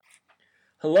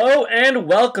Hello and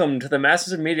welcome to the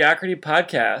Masters of Mediocrity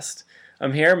podcast.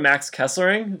 I'm here, Max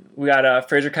Kesslering. We got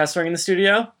Fraser Kesslering in the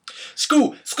studio.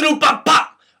 Screw, pop,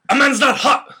 pop. A man's not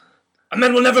hot. A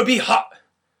man will never be hot.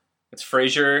 It's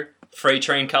Fraser, Freight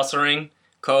Train Kesslering,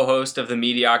 co-host of the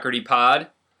Mediocrity Pod.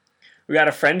 We got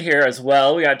a friend here as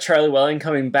well. We got Charlie Welling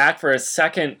coming back for his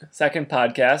second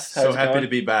podcast. So happy to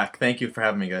be back. Thank you for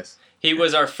having me, guys. He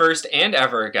was our first and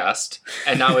ever guest,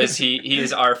 and now he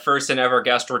is our first and ever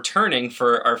guest returning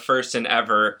for our first and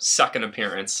ever second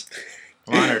appearance.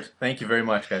 I'm honored. Thank you very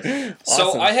much, guys. Awesome.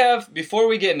 So I have, before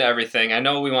we get into everything, I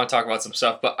know we want to talk about some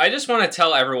stuff, but I just want to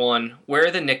tell everyone where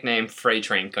the nickname Freight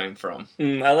Train came from.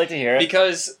 I'd like to hear it.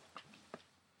 Because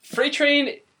Freight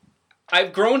Train,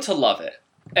 I've grown to love it.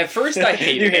 At first I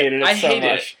hated it. You hated it I so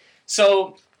hated much. it.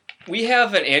 So we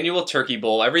have an annual turkey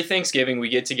bowl. Every Thanksgiving we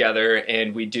get together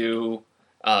and we do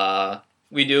football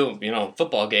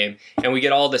game, and we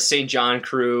get all the St. John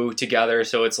crew together.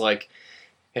 So it's the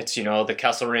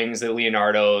Kesselrings, the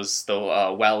Leonardos,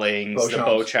 the Wellings, the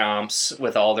Beauchamps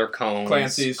with all their cones,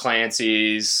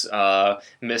 Clancy's,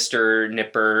 Mr.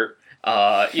 Nipper,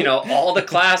 all the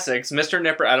classics. Mr.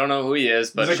 Nipper, I don't know who he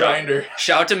is, but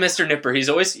shout to Mr. Nipper. He's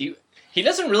always he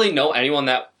doesn't really know anyone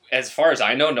that, as far as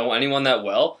I know anyone that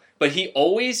well. But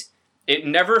it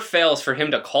never fails for him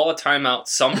to call a timeout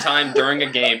sometime during a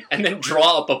game and then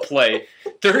draw up a play.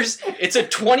 It's a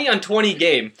 20-on-20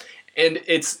 game, and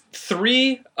it's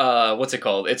three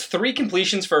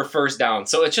completions for a first down.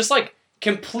 So it's just like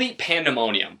complete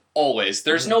pandemonium, always.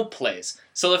 There's no plays.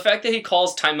 So the fact that he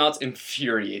calls timeouts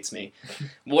infuriates me.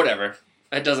 Whatever.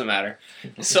 It doesn't matter.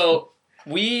 So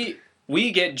we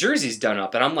get jerseys done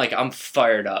up, and I'm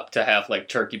fired up to have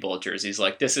Turkey Bowl jerseys.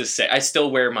 This is sick. I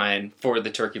still wear mine for the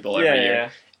Turkey Bowl every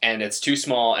year, and it's too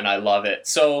small, and I love it.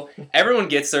 So everyone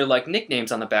gets their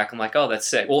nicknames on the back. I'm like, oh, that's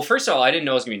sick. Well, first of all, I didn't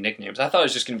know it was gonna be nicknames. I thought it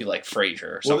was just gonna be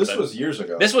Fraser or something. Well, this was years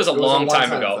ago. This was a long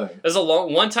time ago. This was a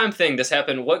one-time thing. This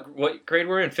happened. What grade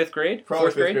were we in? 5th grade? Probably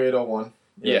 4th grade? 5th grade, 01.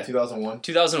 Yeah, 2001.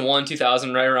 2001,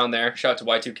 2000, right around there. Shout out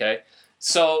to Y2K.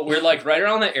 So we're right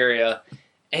around that area.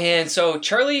 And so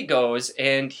Charlie goes,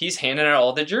 and he's handing out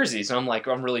all the jerseys. And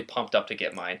I'm really pumped up to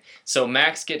get mine. So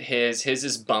Max get his. His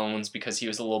is Bones, because he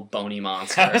was a little bony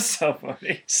monster. That was so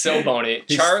funny. So bony.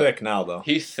 He's thick now, though.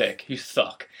 He's thick. He's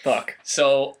thuck. Fuck.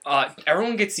 So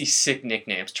everyone gets these sick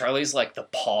nicknames. Charlie's the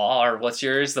Paw, or what's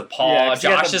yours? The Paw. Yeah,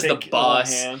 Josh is the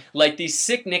Bus. These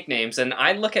sick nicknames. And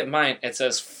I look at mine, it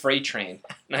says Freight Train.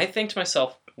 And I think to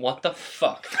myself, what the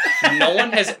fuck? No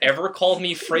one has ever called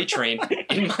me Freight Train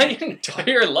in my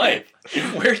entire life.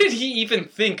 Where did he even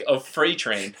think of Freight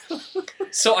Train?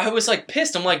 So I was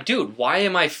pissed. I'm like, dude, why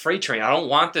am I Freight Train? I don't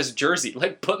want this jersey.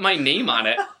 Put my name on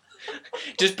it.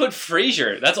 Just put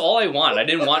Fraser. That's all I want. I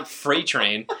didn't want Freight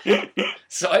Train.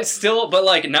 So I still,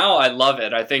 but now I love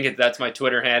it. I think that's my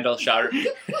Twitter handle.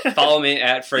 Follow me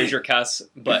at Fraser Kess.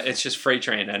 But it's just Freight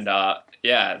Train. And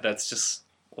that's just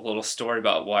a little story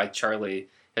about why Charlie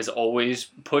is always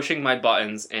pushing my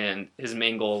buttons, and his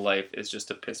main goal in life is just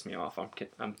to piss me off.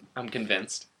 I'm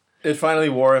convinced. It finally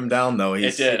wore him down, though.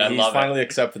 It did. I love it. He's finally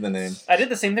accepted the name. I did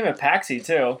the same thing with Paxi,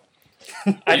 too.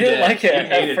 I didn't like it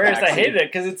at first. Paxi. I hated it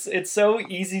because it's so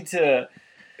easy to...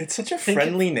 It's such a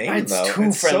friendly name, though. It's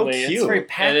too friendly. So cute. It's very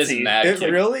patsy. It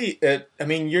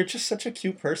is you're just such a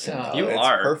cute person. You it's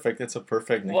are. Perfect. It's a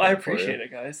perfect name. Well, I appreciate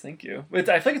it, guys. Thank you. I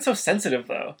feel like it's so sensitive,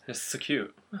 though. It's so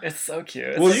cute. It's so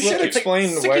cute. Well, you should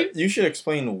explain what... You should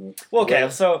explain... Well, okay,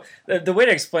 so the way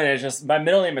to explain it is just, my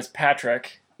middle name is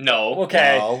Patrick. No.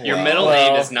 Okay. Your middle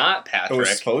name is not Patrick. It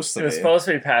was supposed to be. It was supposed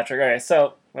to be Patrick. Okay,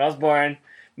 so when I was born,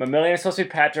 my middle name is supposed to be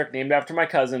Patrick, named after my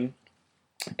cousin.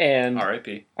 And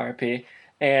R.I.P.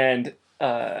 And...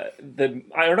 I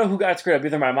don't know who got screwed up,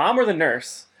 either my mom or the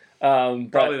nurse.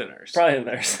 Probably the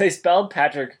nurse. They spelled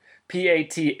Patrick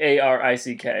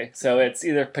Patarick, so it's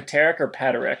either Paterick or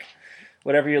Paterick,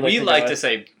 whatever you like. We like to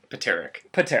say Paterick.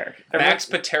 Max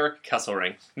Paterick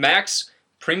Kesselring. Max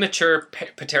premature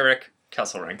Paterick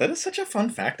Kesselring. That is such a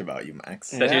fun fact about you, Max.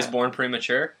 That he was born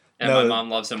premature, and my mom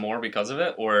loves him more because of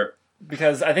it, or...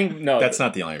 Because I think, no. That's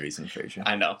not the only reason, Fraser.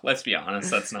 I know. Let's be honest.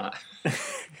 That's not.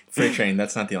 Freight Train,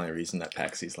 that's not the only reason that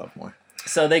Paxies love more.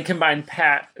 So they combine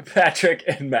Patrick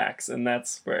and Max, and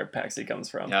that's where Paxi comes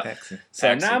from. Yep. Paxi.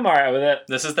 So now I'm alright with it.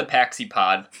 This is the Paxi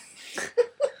Pod.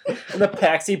 The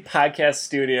Paxi Podcast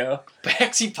Studio.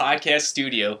 Paxi Podcast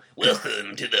Studio.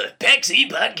 Welcome to the Paxi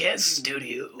Podcast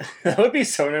Studio. That would be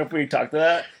so nice if we talked to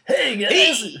that. Hey, guys.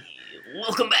 Hey,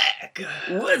 welcome back.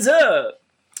 What's up?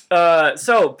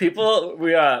 So people,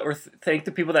 we're thank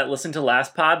the people that listened to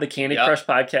last pod, the Candy Crush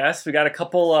podcast. We got a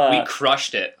couple. We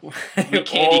crushed it. We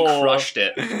crushed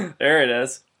it. There it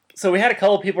is. So we had a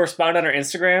couple people respond on our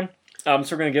Instagram. So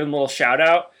we're going to give him a little shout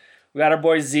out. We got our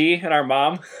boy Z and our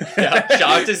mom. Yeah,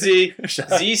 shout out to Z.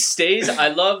 Z stays. I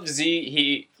love Z.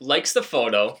 He likes the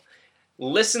photo,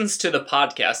 listens to the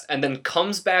podcast, and then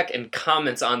comes back and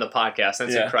comments on the podcast.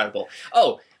 That's incredible.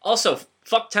 Oh, also,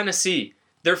 fuck Tennessee.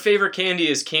 Their favorite candy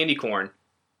is candy corn.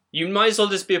 You might as well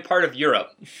just be a part of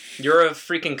Europe. You're a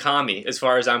freaking commie, as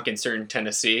far as I'm concerned,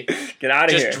 Tennessee. Get out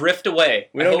of here. Just drift away.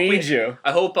 We don't need you.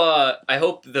 I hope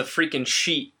the freaking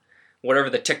sheet, whatever,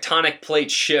 the tectonic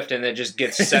plates shift and it just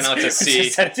gets sent out to sea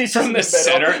from the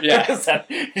center. Yeah.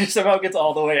 It somehow gets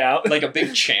all the way out. Like a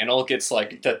big channel gets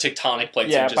like the tectonic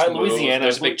plates and just move. Louisiana.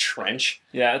 There's a big trench.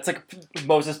 Yeah, it's like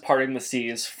Moses parting the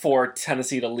seas for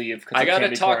Tennessee to leave. I got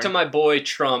to talk to my boy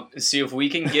Trump and see if we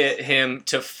can get him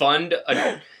to fund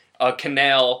a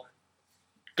canal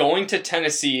going to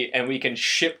Tennessee and we can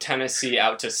ship Tennessee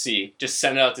out to sea. Just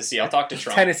send it out to sea. I'll talk to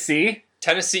Trump.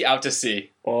 Tennessee out to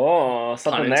sea. Oh,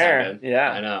 something there.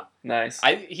 Yeah. I know. Nice.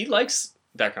 He likes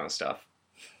that kind of stuff.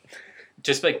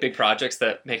 Just like big projects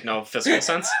that make no fiscal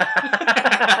sense.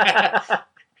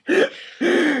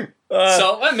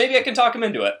 So maybe I can talk him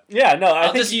into it. Yeah, no,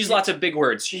 I'll just use lots of big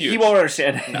words. Huge. He won't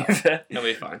understand. No, he'll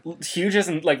be fine. Huge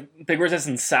isn't like big words as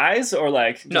in size or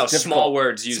like just no difficult? Small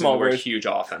words use the word huge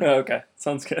often. Oh, okay,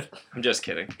 sounds good. I'm just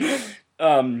kidding.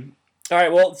 All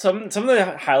right, well, some of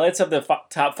the highlights of the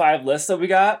top 5 lists that we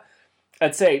got,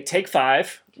 I'd say Take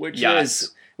 5, which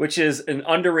is an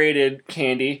underrated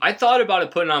candy. I thought about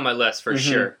it putting it on my list for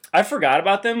sure. I forgot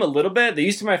about them a little bit. They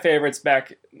used to be my favorites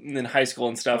back in high school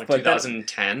and stuff. But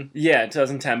 2010? Yeah,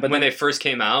 2010. But when they first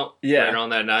came out? Yeah. Right around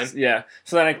that time? Yeah.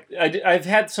 So then I've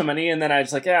had so many, and then I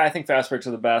was like, I think Fast Breaks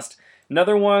are the best.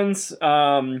 Another one's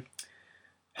Hot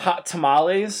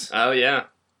Tamales. Oh, yeah.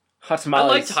 Hot Tamales.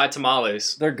 I liked Hot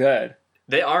Tamales. They're good.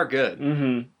 They are good.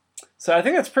 Mm-hmm. So I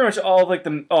think that's pretty much all of like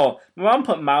the... Oh, my mom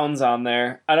put mounds on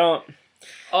there. I don't...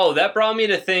 Oh, that brought me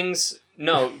to things...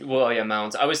 No, well, yeah,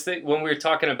 mounds. I was when we were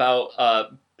talking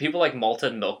about people like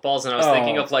malted milk balls, and I was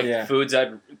thinking of like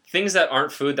things that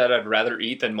aren't food that I'd rather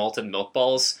eat than malted milk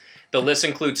balls. The list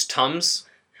includes Tums,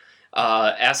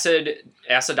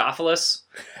 acidophilus,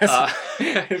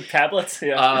 tablets,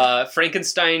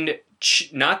 Frankenstein...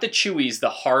 not the chewies, the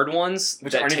hard ones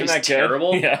which that aren't taste even that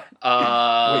terrible. Good. Yeah.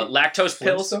 Lactose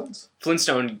pills.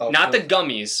 Flintstone. Oh, not the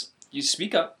gummies. You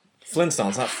speak up.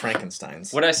 Flintstones, not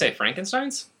Frankensteins. What did I say?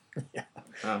 Frankensteins? Yeah.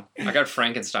 Oh, I got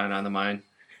Frankenstein on the mind.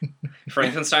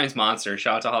 Frankenstein's monster.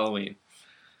 Shout out to Halloween.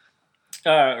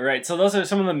 Right. So those are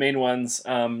some of the main ones.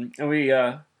 And we,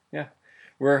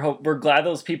 we're glad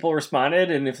those people responded.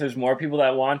 And if there's more people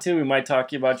that want to, we might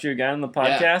talk about you again on the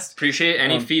podcast. Yeah. Appreciate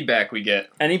any feedback we get.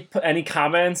 Any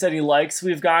comments, any likes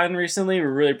we've gotten recently. We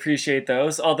really appreciate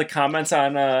those. All the comments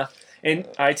on in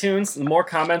iTunes. The more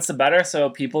comments, the better. So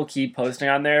people keep posting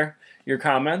on there your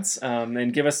comments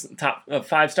and give us top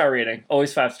 5-star rating.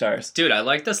 Always 5 stars. Dude, I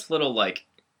like this little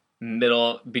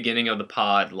beginning of the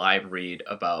pod live read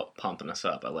about pumping us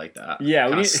up. I like that.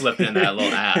 Yeah, we slipped in that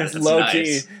little ad. It's low nice.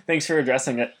 key. Thanks for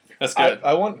addressing it. That's good.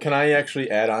 Can I actually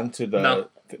add on to the? No.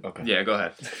 Okay. Yeah, go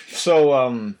ahead.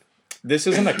 So this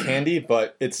isn't a candy,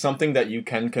 but it's something that you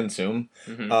can consume.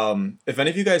 Mm-hmm. If any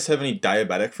of you guys have any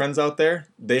diabetic friends out there,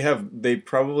 they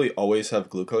probably always have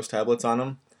glucose tablets on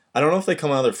them. I don't know if they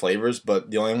come in other flavors,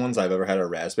 but the only ones I've ever had are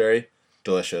raspberry.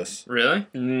 Delicious. Really?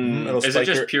 Is it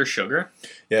just pure sugar?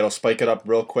 Yeah, it'll spike it up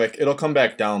real quick. It'll come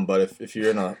back down, but if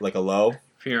you're in a low,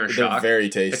 if you're in they're shock, very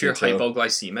tasty. If you're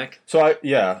hypoglycemic. So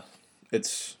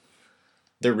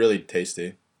they're really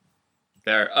tasty.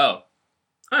 All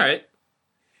right.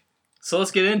 So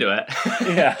let's get into it.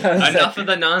 Yeah. Enough of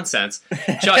the nonsense.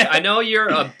 Chuck, I know you're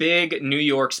a big New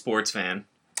York sports fan.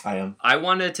 I am. I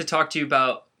wanted to talk to you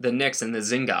about the Knicks and the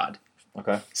Zingod.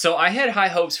 Okay. So I had high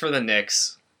hopes for the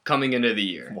Knicks coming into the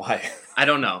year. Why? I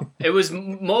don't know. It was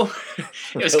it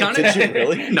was kind of. Did you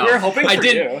really? No, we were hoping I for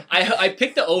didn't. you. I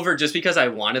picked the over just because I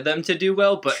wanted them to do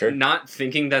well, but not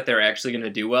thinking that they're actually going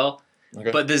to do well. Okay.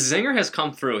 But the zinger has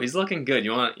come through. He's looking good.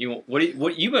 What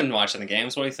you've been watching the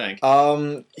games? What do you think?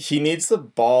 He needs the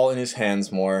ball in his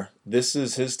hands more. This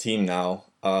is his team now.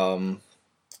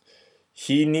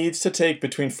 He needs to take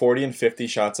between 40 and 50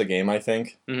 shots a game, I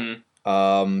think.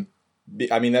 Mm-hmm.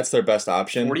 I mean, that's their best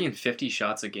option. 40 and 50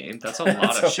 shots a game? That's a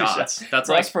lot of shots. That's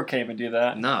Westbrook can't even do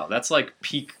that. No, that's like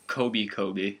peak Kobe.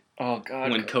 Oh,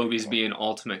 God. When Kobe's being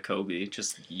ultimate Kobe,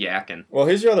 just yakking. Well,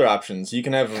 here's your other options. You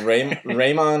can have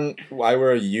Raymond, I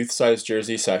wear a youth-sized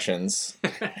jersey sessions.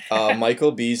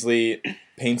 Michael Beasley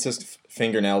paints his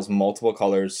fingernails multiple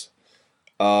colors.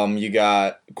 You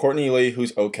got Courtney Lee,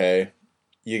 who's okay.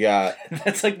 You got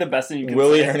that's like the best thing you can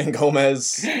Willie say. Hernan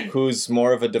Gomez, who's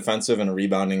more of a defensive and a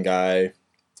rebounding guy.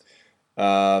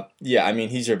 Yeah, I mean,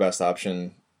 he's your best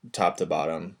option, top to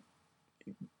bottom.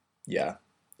 Yeah.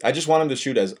 I just want him to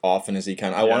shoot as often as he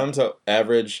can. I want him to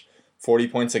average 40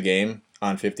 points a game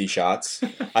on 50 shots.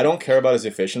 I don't care about his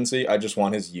efficiency. I just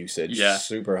want his usage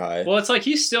super high. Well, it's like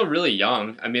he's still really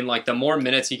young. I mean, like, the more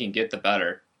minutes he can get, the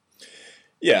better.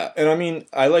 Yeah, and I mean,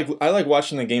 I like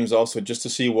watching the games also just to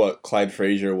see what Clyde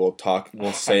Frazier will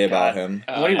say about him.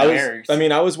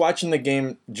 I was watching the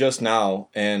game just now,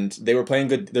 and they were playing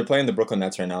good. They're playing the Brooklyn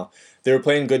Nets right now. They were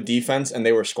playing good defense, and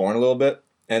they were scoring a little bit,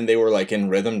 and they were like in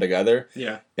rhythm together.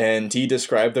 Yeah. And he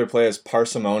described their play as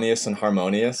parsimonious and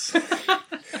harmonious.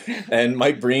 And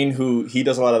Mike Breen, who he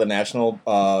does a lot of the national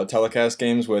telecast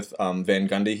games with Van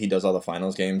Gundy, he does all the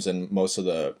finals games and most of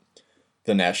the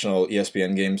national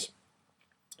ESPN games.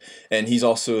 And he's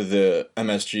also the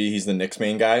MSG, he's the Knicks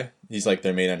main guy. He's like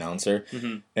their main announcer.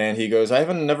 Mm-hmm. And he goes, I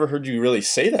haven't never heard you really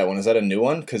say that one. Is that a new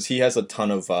one? Because he has a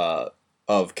ton of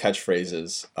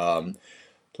catchphrases.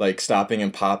 Like stopping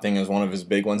and popping is one of his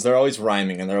big ones. They're always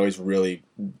rhyming and they're always really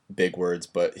big words.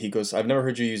 But he goes, I've never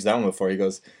heard you use that one before. He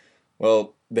goes,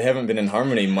 well, they haven't been in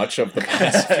harmony much of the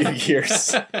past few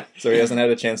years. So he hasn't had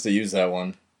a chance to use that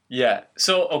one. Yeah.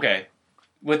 So, okay.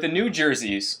 With the new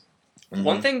jerseys... Mm-hmm.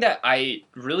 One thing that I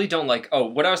really don't like. Oh,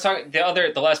 what I was talking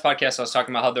the last podcast, I was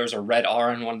talking about how there's a red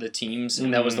R on one of the teams,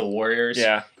 and that was the Warriors.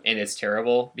 Yeah, and it's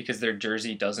terrible because their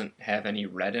jersey doesn't have any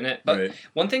red in it. But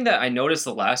one thing that I noticed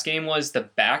the last game was the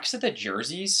backs of the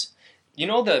jerseys. You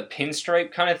know the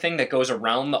pinstripe kind of thing that goes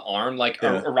around the arm, like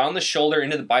around the shoulder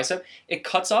into the bicep. It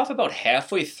cuts off about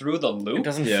halfway through the loop. It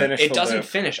doesn't finish. It doesn't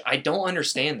finish. I don't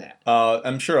understand that.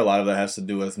 I'm sure a lot of that has to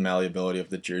do with malleability of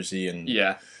the jersey and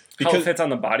Because, how it fits on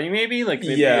the body, maybe?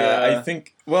 I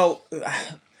think... Well,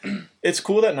 it's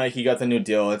cool that Nike got the new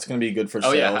deal. It's going to be good for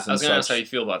sales and such. I was going to ask how you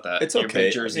feel about that. It's You're okay. a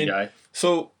big jersey guy.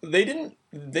 So, they didn't...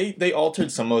 They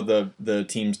altered some of the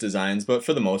team's designs, but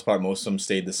for the most part, most of them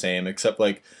stayed the same, except,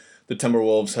 like, the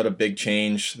Timberwolves had a big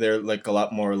change. They're, like, a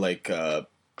lot more, like,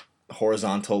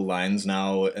 horizontal lines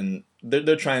now, and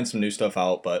they're trying some new stuff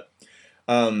out, but...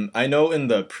 I know in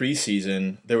the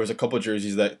preseason there was a couple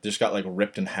jerseys that just got like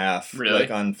ripped in half, like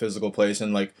on physical plays,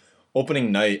 and like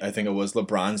opening night, I think it was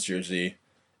LeBron's jersey.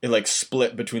 It like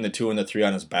split between the 2 and the 3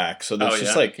 on his back, so there's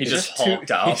just like he just hulked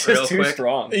out. He's just too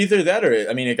strong. Either that or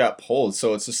it got pulled,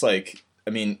 so it's just like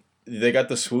they got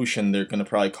the swoosh and they're gonna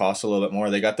probably cost a little bit more.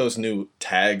 They got those new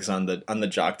tags on the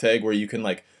jock tag where you can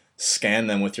like scan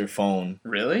them with your phone,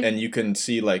 and you can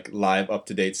see like live up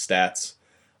to date stats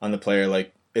on the player,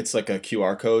 like. It's like a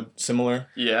QR code similar.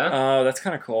 Yeah. Oh, that's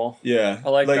kind of cool. Yeah. I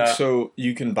like that. So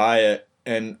you can buy it,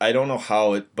 and I don't know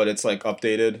how but it's like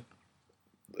updated.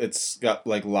 It's got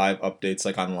like live updates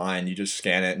like online. You just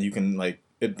scan it, and you can like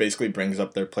it basically brings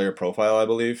up their player profile, I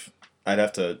believe. I'd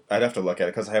have to look at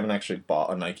it because I haven't actually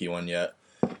bought a Nike one yet.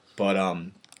 But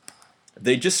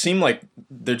they just seem like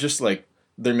they're just like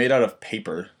they're made out of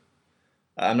paper.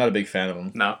 I'm not a big fan of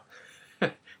them. No.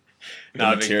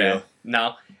 Not a big fan.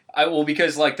 No.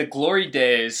 Because, like, the glory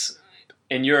days,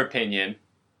 in your opinion,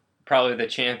 probably the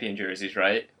champion jerseys,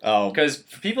 right? Oh. Because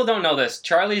people don't know this.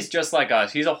 Charlie's just like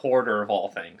us. He's a hoarder of all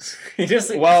things. He just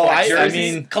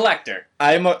collector.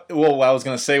 What I was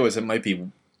going to say was it might be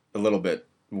a little bit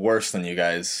worse than you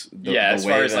guys. As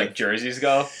far as, like, jerseys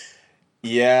go?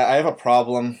 Yeah, I have a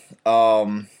problem.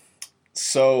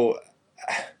 So,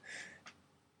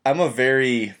 I'm a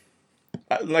very...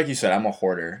 Like you said, I'm a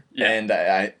hoarder, and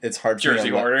it's hard for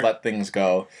me to let things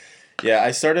go. Yeah,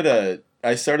 I started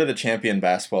a champion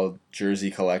basketball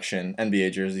jersey collection,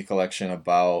 NBA jersey collection,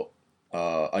 about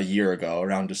a year ago,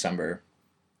 around December,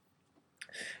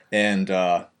 and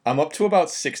I'm up to about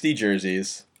 60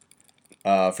 jerseys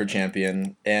for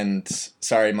champion. And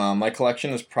sorry, Mom, my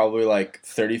collection is probably like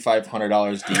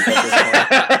 $3,500 deep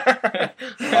at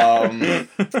this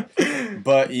point.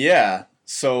 But yeah,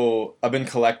 so I've been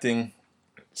collecting.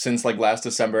 Since like last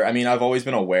December. I mean, I've always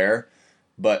been aware,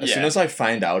 but as soon as I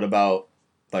find out about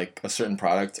like a certain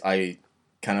product, I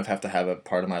kind of have to have it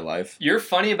part of my life. You're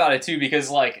funny about it too because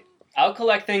like I'll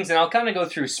collect things and I'll kind of go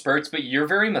through spurts, but you're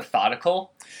very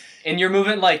methodical and you're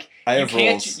moving like you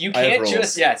can't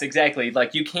just it's exactly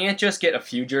like you can't just get a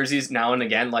few jerseys now and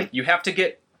again. Like you have to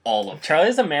get all of them.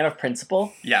 Charlie's a man of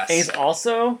principle. Yes, and he's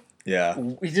also. Yeah,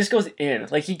 he just goes in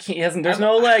like he hasn't. There's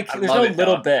no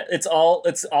little bit. It's all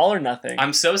or nothing.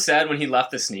 I'm so sad when he left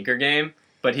the sneaker game,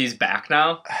 but he's back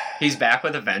now. He's back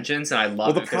with a vengeance, and I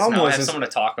love it because now I have someone to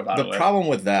talk about it with. The problem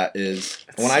with that is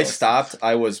when I stopped,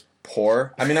 I was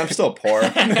poor. I mean, I'm still poor,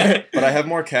 but I have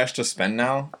more cash to spend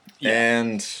now. Yeah.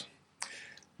 And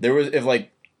there was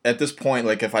at this point,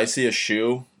 like if I see a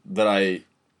shoe that I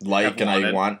like and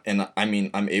I want, and I mean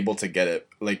I'm able to get it,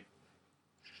 like.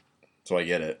 so I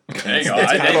get it. There you go.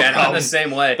 I'm the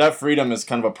same way. That freedom is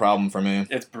kind of a problem for me.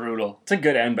 It's brutal. It's a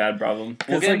good and bad problem.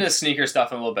 We'll get into sneaker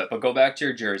stuff in a little bit, but go back to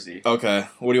your jersey. Okay.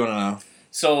 What do you want to know?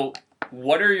 So,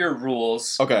 what are your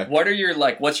rules? Okay. What are your,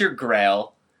 what's your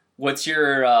grail? What's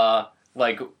your, how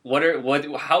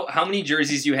many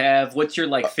jerseys you have? What's your,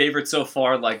 favorite so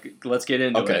far? Let's get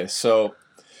into it. Okay, so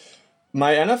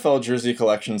my NFL jersey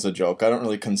collection's a joke. I don't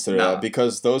really consider that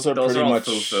because those are pretty much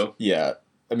foo-foo. Yeah.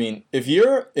 I mean, if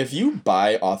you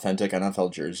buy authentic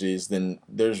NFL jerseys, then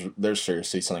there's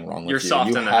seriously something wrong with you. You're soft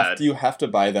in the head. You have to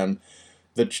buy them,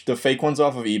 the fake ones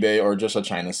off of eBay or just a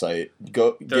China site.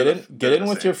 Get in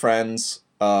with your friends.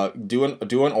 Do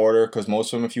an order because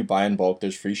most of them, if you buy in bulk,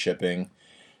 there's free shipping.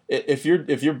 If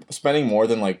you're spending more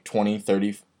than $20,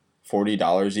 $30,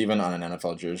 $40 even on an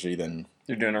NFL jersey, then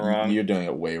you're doing it wrong. You're doing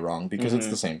it way wrong because it's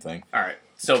the same thing. All right.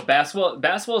 So basketball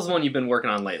is the one you've been working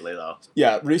on lately, though.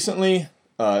 Yeah, recently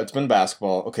it's been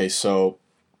basketball. Okay, so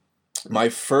the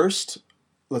first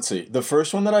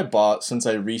one that I bought since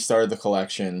I restarted the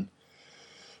collection.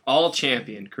 All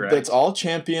champion, correct? It's all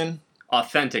champion.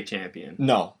 Authentic champion.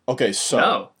 No. Okay, so.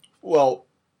 No. Well,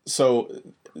 so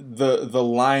the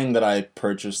line that I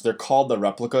purchased, they're called the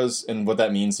replicas, and what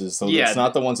that means is it's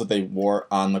not the ones that they wore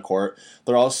on the court.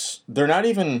 They're not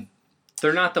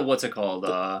the what's it called?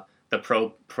 The pro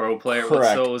player.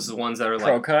 Correct. What's those ones that are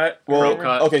Pro cut? Well, Pro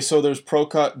cut. Okay, so there's pro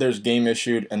cut, there's game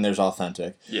issued, and there's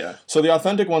authentic. Yeah. So the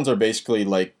authentic ones are basically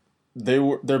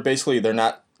they're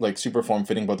not super form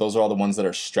fitting, but those are all the ones that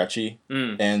are stretchy,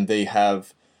 and they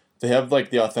have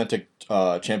the authentic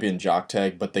champion jock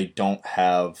tag, but they don't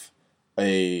have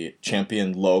a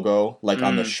champion logo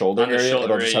on the shoulder area.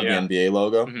 It'll just have the NBA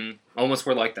logo. Mm-hmm. Almost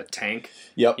where the tank.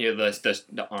 Yep. Yeah,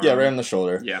 the arm. Yeah, right on the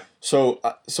shoulder. Yeah. So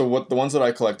what the ones that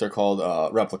I collect are called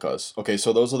replicas. Okay,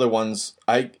 so those are the ones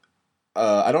I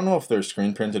don't know if they're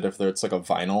screen printed, it's like a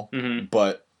vinyl,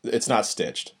 but it's not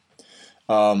stitched.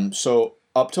 So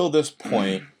up till this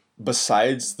point,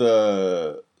 besides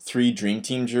the 3 Dream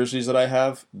Team jerseys that I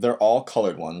have, they're all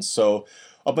colored ones. So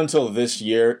up until this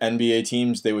year, NBA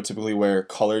teams, they would typically wear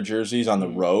color jerseys on the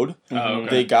road. Oh, okay.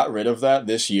 They got rid of that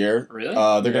this year. Really?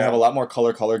 They're going to have a lot more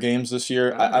color games this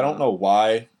year. I don't know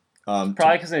why. Probably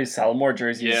because they sell more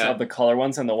jerseys of the color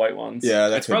ones and the white ones. Yeah,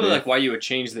 that's probably why you would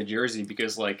change the jersey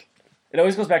because it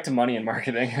always goes back to money and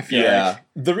marketing. Yeah.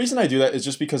 The reason I do that is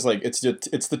just because it's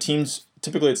the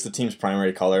team's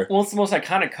primary color. Well, it's the most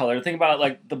iconic color. Think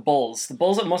about the Bulls. The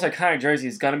Bulls' most iconic jersey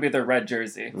is gonna be their red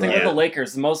jersey. Think about the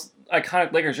Lakers. The most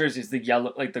iconic Lakers jersey is the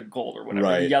yellow, the gold or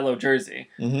whatever, the yellow jersey.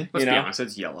 Mm-hmm. Let's be honest,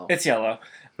 it's yellow. It's yellow.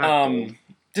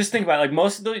 Just think about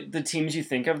most of the teams you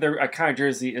think of, their iconic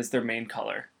jersey is their main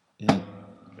color. Mm.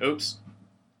 Oops.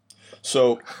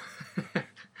 So.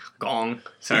 Gong.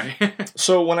 Sorry.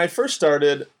 So when I first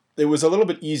started, it was a little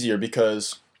bit easier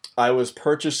because I was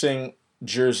purchasing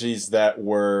jerseys that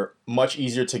were much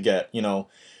easier to get.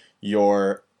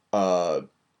 Your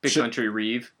Big Country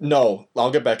Reeve. No,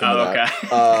 I'll get back into that.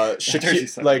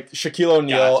 Shaquille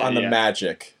O'Neal on the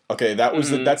Magic. Okay, that was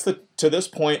to this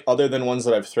point, other than ones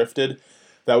that I've thrifted,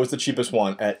 that was the cheapest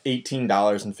one at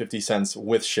 $18.50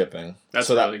 with shipping. That's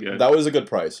really good. That was a good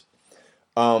price.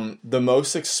 The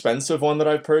most expensive one that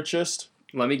I've purchased.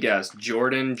 Let me guess.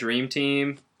 Jordan Dream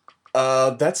Team.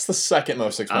 That's the second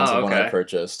most expensive one I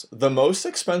purchased. The most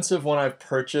expensive one I've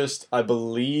purchased, I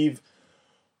believe,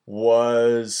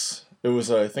 was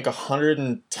I think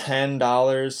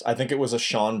 $110. I think it was a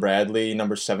Sean Bradley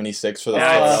number 76 for the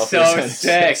Philadelphia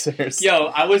Sixers. Yo,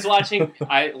 I was watching.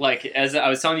 As I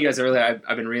was telling you guys earlier,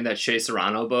 I've been reading that Shea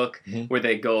Serrano book where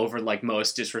they go over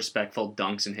most disrespectful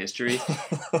dunks in history,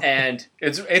 and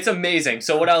it's amazing.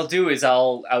 So what I'll do is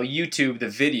I'll YouTube the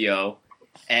video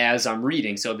as I'm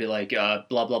reading. So it'll be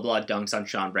blah, blah, blah, dunks on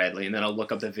Sean Bradley. And then I'll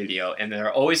look up the video. And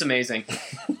they're always amazing.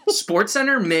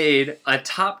 SportsCenter made a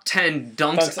top 10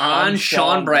 dunks on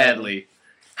Sean Bradley.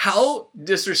 How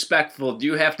disrespectful do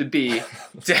you have to be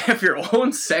to have your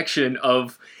own section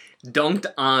of dunked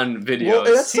on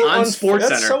videos on SportsCenter?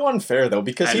 That's so unfair, though,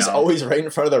 because he's always right in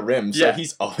front of the rim. So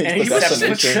he's always the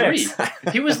destination.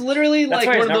 He was literally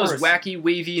one of those wacky,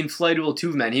 wavy, inflatable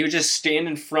tube men. He would just stand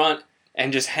in front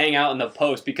and just hang out in the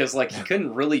post because he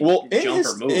couldn't really jump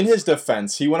or move. In his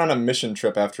defense, he went on a mission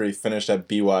trip after he finished at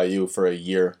BYU for a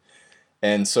year.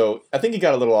 And so I think he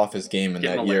got a little off his game in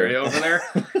that year. Over there?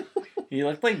 He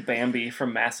looked like Bambi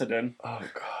from Macedon. Oh,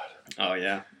 God. Oh,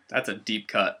 yeah. That's a deep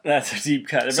cut.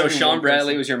 So Sean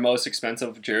Bradley was your most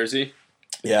expensive jersey?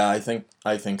 Yeah, I think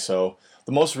so.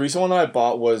 The most recent one that I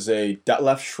bought was a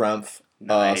Detlef Schrempf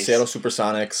Seattle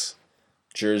Supersonics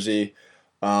jersey.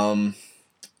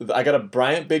 I got a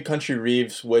Bryant Big Country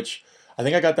Reeves, which I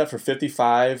think I got that for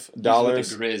 $55. With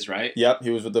the Grizz, right? Yep,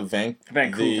 he was with the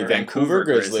Vancouver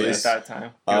Grizzlies at that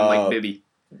time. Like Bibby.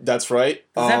 That's right.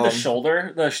 Does it have the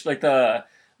shoulder,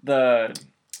 the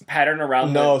pattern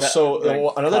around? Another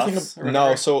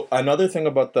thing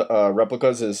about the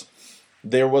replicas is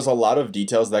there was a lot of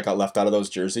details that got left out of those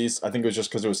jerseys. I think it was just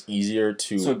because it was easier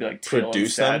to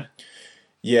produce them.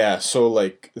 Yeah, so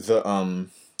like the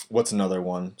what's another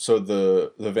one? So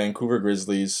the Vancouver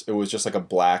Grizzlies, it was just like a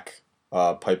black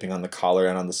piping on the collar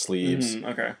and on the sleeves.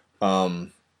 Okay.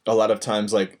 A lot of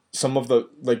times, like some of the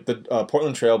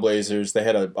Portland Trailblazers, they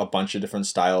had a bunch of different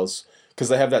styles because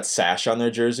they have that sash on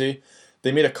their jersey.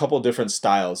 They made a couple different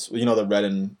styles, the red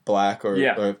and black,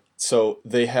 so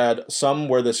they had some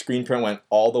where the screen print went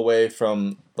all the way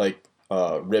from like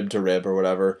rib to rib or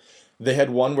whatever. They had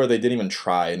one where they didn't even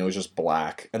try and it was just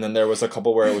black, and then there was a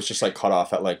couple where it was just like cut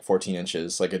off at like 14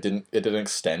 inches, like it didn't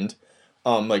extend.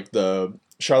 Like the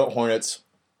Charlotte Hornets,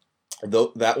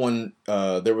 that one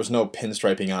there was no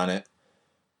pinstriping on it.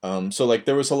 So like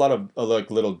there was a lot of like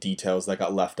little details that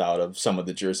got left out of some of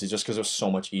the jerseys just because it was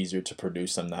so much easier to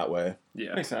produce them that way.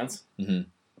 Yeah, makes sense. Mm-hmm.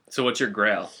 So what's your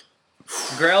Grail?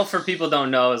 Grail, for people who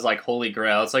don't know, is like Holy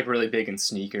Grail. It's like really big in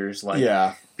sneakers. Like,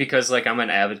 yeah. Because like I'm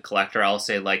an avid collector, I'll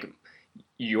say like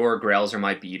your Grails are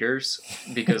my beaters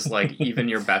because like even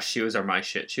your best shoes are my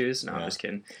shit shoes. No, I'm just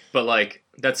kidding. But like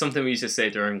that's something we used to say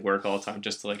during work all the time,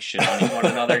 just to like shit on one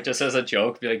another, just as a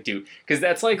joke. Be like, dude, because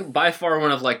that's like by far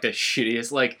one of like the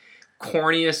shittiest, like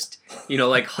corniest,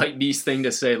 like hype beast thing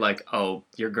to say. Like, oh,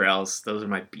 your Grails, those are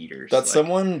my beaters. That's like,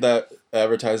 someone that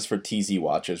advertises for TZ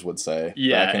watches would say.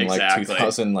 Yeah, back in exactly. like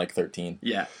 2013.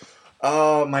 Yeah.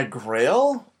 My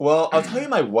Grail? Well, I'll tell you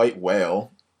my white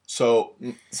whale. So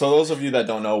those of you that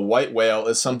don't know, white whale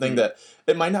is something that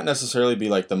it might not necessarily be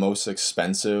like the most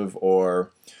expensive or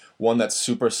one that's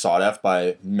super sought after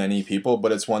by many people,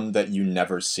 but it's one that you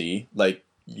never see. Like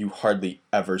you hardly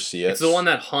ever see it. It's the one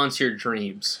that haunts your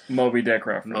dreams. Moby Dick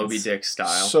reference. Moby Dick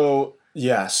style. So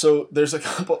yeah, so there's a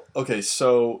couple. Okay,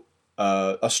 so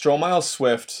a Stromile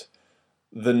Swift,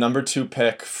 the number 2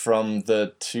 pick from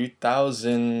the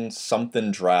 2000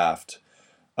 something draft.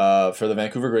 For the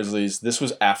Vancouver Grizzlies, this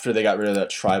was after they got rid of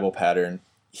that tribal pattern.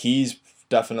 He's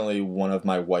definitely one of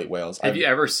my white whales. Have you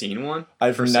ever seen one?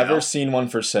 I've never seen one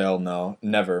for sale. No,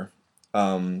 never.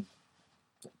 And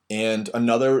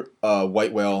another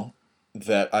white whale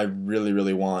that I really,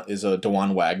 really want is a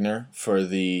DeJuan Wagner for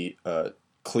the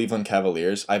Cleveland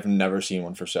Cavaliers. I've never seen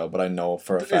one for sale, but I know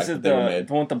for a fact that they were made.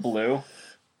 The one with the blue?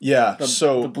 Yeah.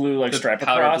 The blue like stripe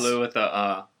powder across? Blue with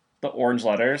the orange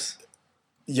letters?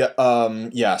 Yeah.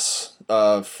 Yes.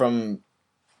 From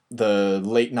the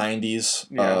late 90s,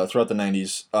 throughout the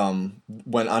 90s,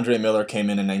 when Andre Miller came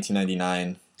in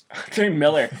 1999. Andre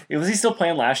Miller. Was he still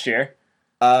playing last year?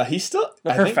 He's still...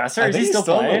 Professor? Is he still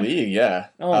playing? In the league, yeah.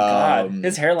 Oh, God.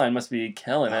 His hairline must be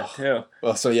killing it, too.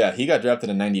 Well, so yeah, he got drafted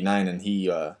in 99, and he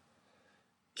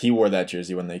wore that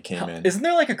jersey when they came in. Isn't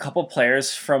there like a couple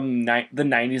players from the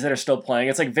 90s that are still playing?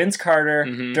 It's like Vince Carter,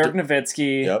 Dirk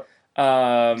Nowitzki.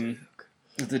 Yep.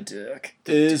 The Duke.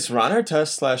 Is Ron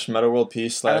Artest / Meta World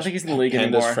Peace / I don't think he's in the league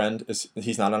Panda's anymore. friend?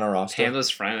 He's not on our roster.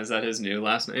 Panda's friend, is that his new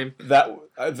last name?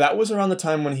 That was around the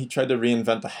time when he tried to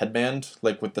reinvent the headband,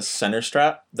 like with the center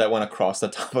strap that went across the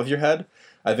top of your head.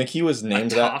 I think he was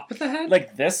named that. Top of the head?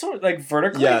 Like this one? Like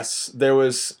vertically? Yes, there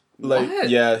was like what?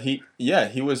 he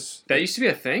was. That used to be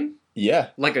a thing? Yeah.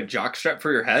 Like a jock strap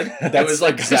for your head? That was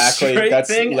like exactly a straight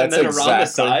thing and then around the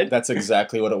side? That's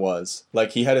exactly what it was.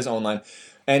 Like he had his own line.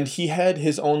 And he had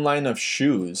his own line of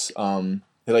shoes,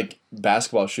 like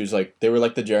basketball shoes. Like they were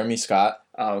like the Jeremy Scott.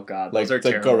 Oh God, like those are the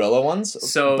terrible. gorilla ones.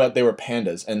 But they were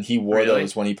pandas, and he wore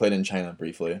those when he played in China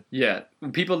briefly. Yeah,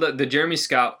 the Jeremy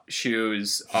Scott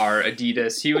shoes are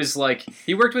Adidas.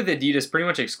 He worked with Adidas pretty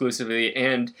much exclusively,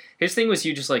 and his thing was he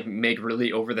would just like make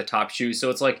really over the top shoes. So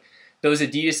it's like those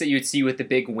Adidas that you would see with the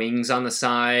big wings on the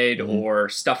side or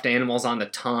stuffed animals on the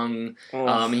tongue.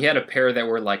 He had a pair that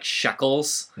were like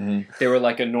shekels. They were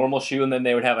like a normal shoe, and then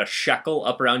they would have a shekel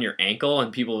up around your ankle,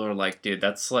 and people were like, dude,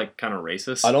 that's like kind of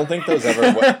racist. I don't think those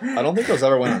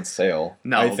ever went on sale.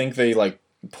 No. I think they like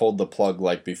pulled the plug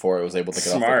like before it was able to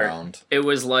get off the ground. It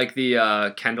was like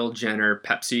the Kendall Jenner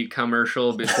Pepsi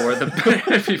commercial before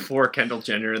before Kendall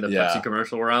Jenner and the Pepsi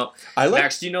commercial were out.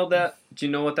 Max, do you know that? Do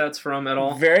you know what that's from at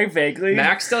all? Very vaguely.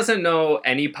 Max doesn't know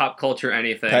any pop culture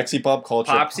anything. Paxi pop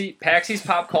culture. Paxi's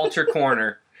pop culture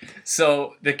corner.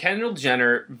 So the Kendall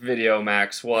Jenner video,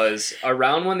 Max, was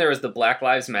around when there was the Black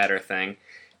Lives Matter thing.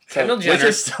 Kendall Jenner,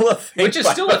 which is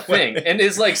still a thing, and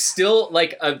is like still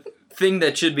like a thing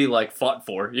that should be like fought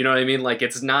for. You know what I mean? Like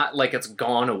it's not like it's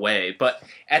gone away. But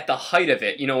at the height of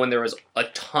it, you know, when there was a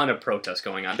ton of protests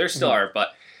going on, there still are.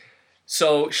 But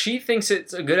so she thinks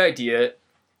it's a good idea.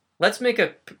 Let's make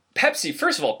a Pepsi.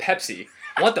 First of all, Pepsi.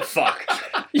 What the fuck?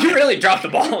 You really dropped the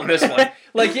ball on this one.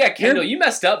 Like, yeah, Kendall, you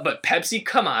messed up, but Pepsi,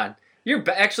 come on. You're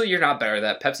not better at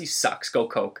that. Pepsi sucks. Go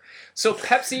Coke. So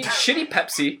Pepsi, shitty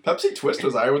Pepsi. Pepsi Twist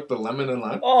was with the lemon and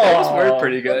lime. Oh, that was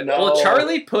pretty good. No. Well,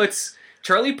 Charlie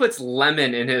puts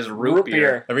lemon in his root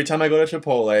beer. Every time I go to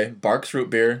Chipotle, Barks root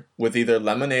beer with either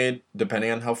lemonade, depending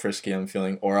on how frisky I'm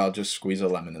feeling, or I'll just squeeze a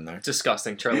lemon in there.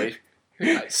 Disgusting, Charlie.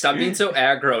 Stop being so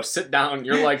aggro. Sit down.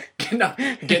 You're like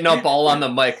getting up all on the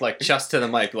mic, like just to the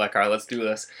mic. Like, all right, let's do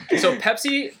this. So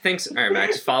Pepsi thinks, all right,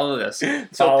 Max, follow this.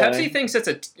 So Pepsi thinks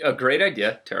it's a great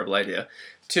idea, terrible idea,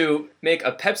 to make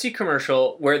a Pepsi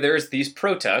commercial where there's these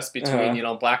protests between, you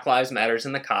know, Black Lives Matters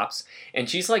and the cops, and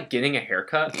she's like getting a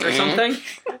haircut or something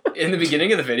in the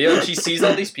beginning of the video, and she sees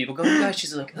all these people going by.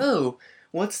 She's like, oh,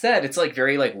 what's that? It's like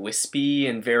very like wispy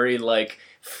and very like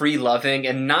free loving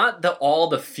and not all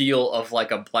the feel of like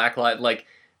a Black Lives, like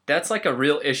that's like a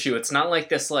real issue. It's not like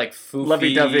this like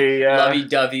foofy,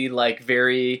 lovey-dovey, like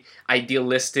very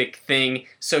idealistic thing.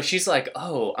 So she's like,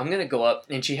 oh, I'm gonna go up,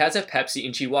 and she has a Pepsi,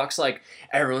 and she walks like,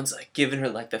 everyone's like giving her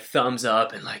like the thumbs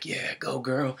up and like, yeah, go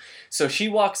girl. So she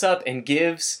walks up and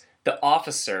gives the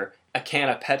officer a can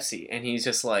of Pepsi, and he's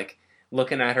just like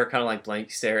looking at her kind of like blank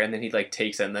stare, and then he like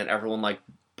takes it, and then everyone like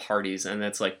parties, and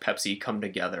it's like Pepsi come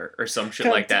together or some shit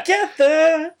like that.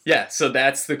 Together. Yeah, so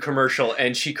that's the commercial,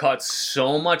 and she caught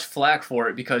so much flack for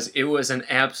it because it was an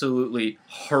absolutely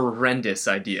horrendous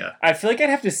idea. I feel like I'd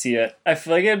have to see it. I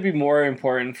feel like it'd be more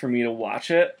important for me to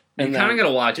watch it. And you kind of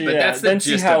gotta watch it, but that's the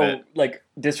gist of it. Like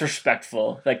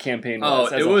disrespectful that campaign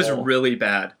was. Oh, it was really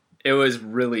bad. It was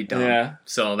really dumb. Yeah.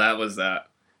 So that was that.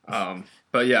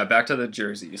 But yeah, back to the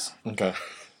jerseys. Okay.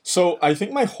 So I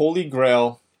think my holy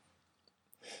grail.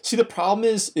 See, the problem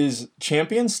is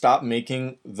Champion stopped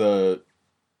making the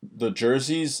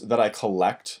jerseys that I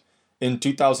collect in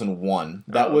 2001.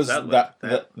 That was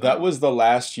the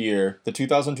last year. The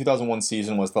 2000-2001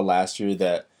 season was the last year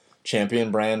that Champion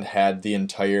brand had the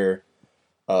entire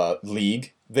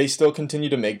league. They still continue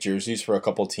to make jerseys for a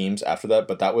couple teams after that,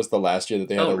 but that was the last year that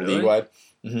they had league-wide.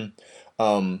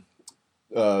 Mm-hmm.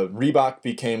 Reebok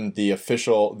became the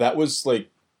official. That was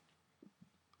like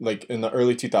in the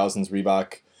early 2000s,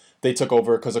 Reebok, they took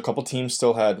over because a couple teams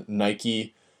still had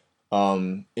Nike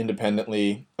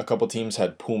independently. A couple teams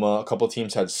had Puma. A couple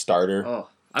teams had Starter. Oh,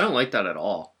 I don't like that at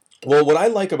all. Well, what I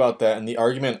like about that, and the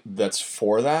argument that's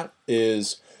for that,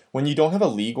 is when you don't have a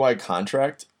league-wide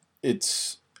contract,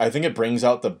 I think it brings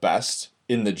out the best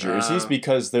in the jerseys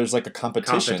because there's like a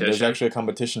competition. There's actually a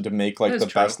competition to make like the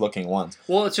best looking ones.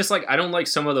 Well, it's just like I don't like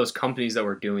some of those companies that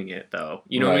were doing it though.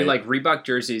 You know what I mean? Like Reebok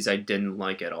jerseys, I didn't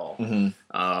like at all.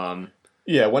 Mm-hmm.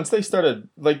 Yeah, once they started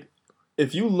like,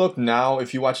 if you look now,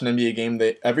 if you watch an NBA game,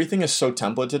 everything is so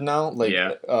templated now. Like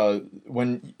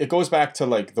when it goes back to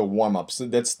like the warm ups,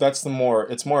 it's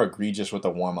more egregious with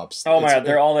the warm ups. Oh my god,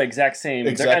 they're all the exact same.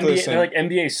 Exactly they're like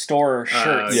NBA store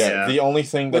shirts. The only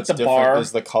thing that's different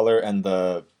is the color and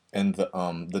the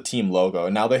team logo.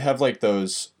 And now they have like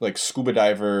those like scuba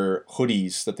diver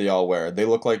hoodies that they all wear. They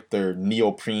look like they're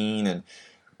neoprene, and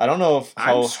I don't know if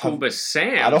I'm Scuba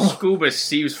Sam. Scuba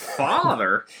Steve's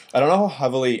father. I don't know how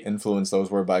heavily influenced those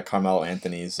were by Carmelo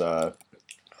Anthony's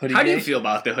hoodie. How do you feel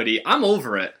about the hoodie? I'm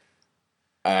over it.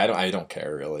 I don't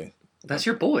care really. That's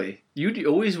your boy. You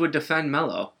always would defend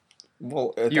Melo.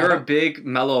 Well, you're a big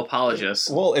Melo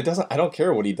apologist. Well, it doesn't. I don't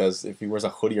care what he does if he wears a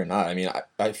hoodie or not. I mean,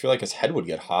 I feel like his head would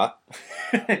get hot.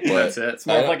 That's it. It's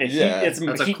more of like a heat. It's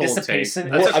that's heat a cool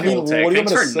dissipation. That's a cool take.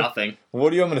 Thanks for nothing.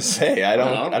 What do you want me to say? I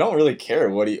don't really care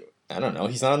what he. I don't know.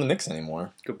 He's not on the Knicks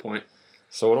anymore. Good point.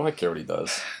 So what do I care what he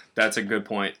does? That's a good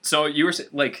point. So you were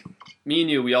like me and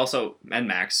you. We also and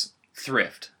Max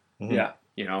thrift. Mm-hmm. Yeah.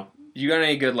 You know, you got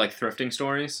any good like thrifting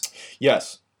stories?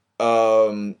 Yes.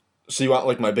 So you want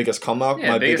like my biggest come up,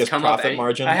 my biggest profit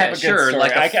margin? I have a good story.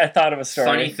 Like I thought of a story.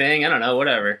 Funny thing. I don't know.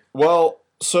 Whatever. Well,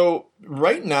 so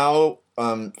right now,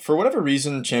 for whatever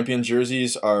reason, Champion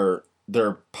jerseys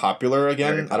they're popular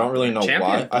again. I don't really know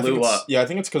why. I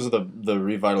think it's because of the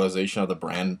revitalization of the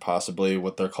brand, possibly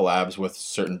with their collabs with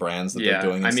certain brands that they're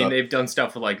doing. I mean, they've done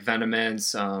stuff with like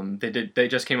Venomance. They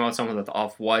just came out with something with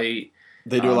Off-White.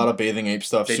 They do a lot of Bathing Ape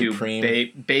stuff. They Supreme. Do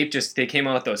Bape they came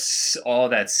out with all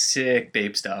that sick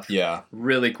Bape stuff. Yeah.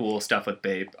 Really cool stuff with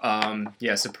Bape.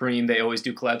 Supreme, they always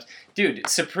do collabs. Dude,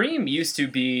 Supreme used to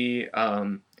be,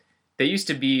 they used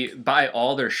to buy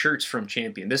all their shirts from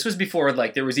Champion. This was before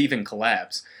like there was even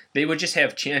collabs. They would just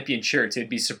have Champion shirts. It'd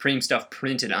be Supreme stuff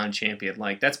printed on Champion.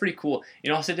 Like, that's pretty cool. You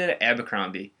know, also did at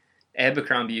Abercrombie.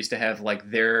 Abercrombie used to have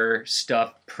like their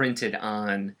stuff printed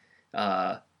on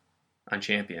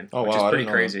Champion, which is pretty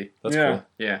crazy. That's cool.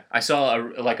 Yeah, I saw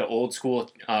an old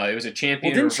school. It was a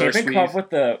Champion. Well, didn't Champion come up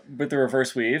with the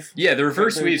reverse weave? Yeah, the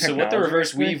reverse weave. So what the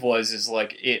reverse weave was is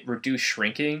like it reduced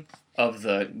shrinking of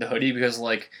the hoodie, because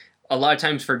like a lot of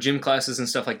times for gym classes and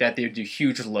stuff like that, they would do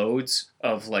huge loads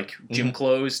of like gym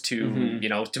clothes to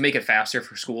to make it faster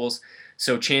for schools.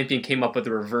 So Champion came up with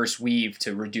the reverse weave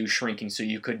to reduce shrinking, so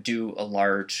you could do a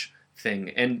large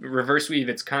thing. And reverse weave,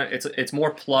 it's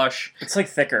more plush. It's like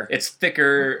thicker. It's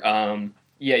thicker.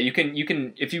 Yeah, you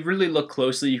can if you really look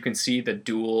closely, you can see the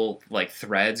dual like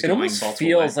threads. It almost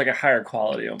feels like a higher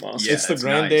quality almost. Yeah, it's the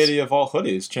granddaddy of all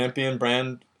hoodies. Champion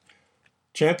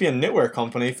Knitwear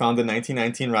Company, founded in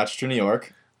 1919, Rochester, New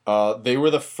York. They were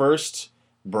the first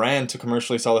brand to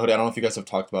commercially sell the hoodie. I don't know if you guys have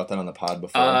talked about that on the pod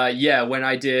before. Yeah, when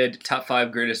I did top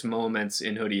 5 greatest moments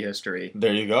in hoodie history.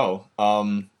 There you go.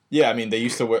 Yeah, I mean, they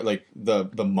used to wear, like, the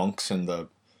monks and the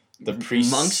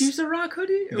priests. Monks used to rock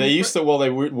hoodie? They used to, well, they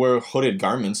wear hooded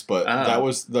garments, but that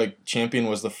was, like, Champion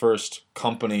was the first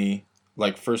company,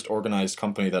 like, first organized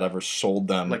company that ever sold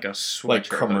them. Like a sweatshirt. Like,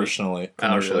 commercially,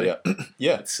 really? Yeah.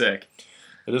 Yeah. That's sick.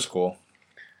 It is cool.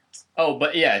 Oh,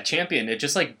 but yeah, Champion, it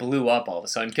just, like, blew up all of a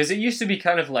sudden, because it used to be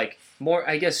kind of, like, more,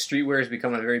 I guess streetwear has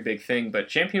become a very big thing, but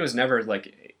Champion was never,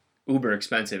 like, uber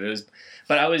expensive.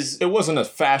 It wasn't a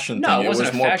fashion thing. It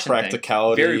was more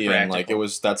practicality, and like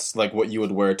that's like what you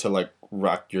would wear to like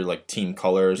rock your like team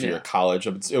colors or your college.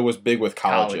 It was big with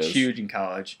colleges. Huge in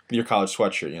college. Your college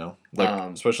sweatshirt, like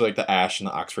especially like the ash and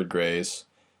the Oxford grays.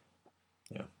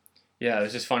 Yeah. Yeah, it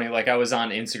was just funny. Like I was on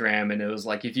Instagram and it was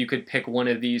like if you could pick one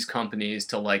of these companies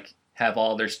to like have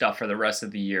all their stuff for the rest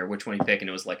of the year, which one you pick? And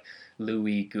it was like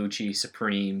Louis, Gucci,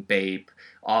 Supreme, Bape,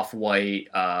 Off-White,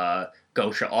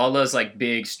 Gosha, all those like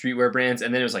big streetwear brands,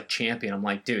 and then it was like Champion. I'm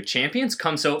like, dude, Champion's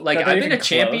come so like I've been a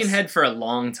Champion head for a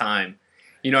long time.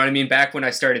 You know what I mean? Back when I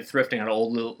started thrifting, I'd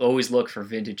always look for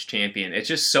vintage Champion. It's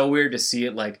just so weird to see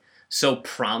it like so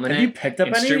prominent. Have you picked up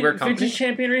any vintage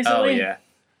Champion recently? Oh yeah.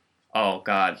 Oh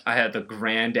god, I had the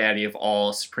granddaddy of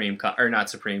all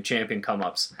Champion come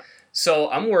ups. So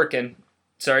I'm working.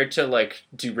 Sorry to like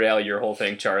derail your whole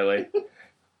thing, Charlie.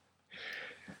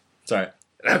 Sorry.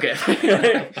 Okay.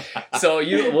 So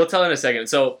we'll tell in a second.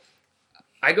 So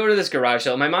I go to this garage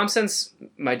sale. My mom sends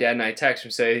my dad and I a text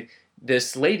and say,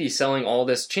 this lady selling all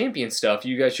this Champion stuff.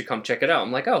 You guys should come check it out.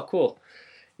 I'm like, oh, cool.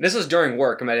 This was during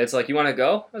work. It's like, you want to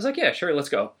go? I was like, yeah, sure, let's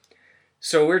go.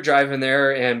 So we're driving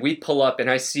there and we pull up and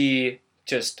I see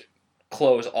just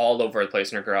clothes all over the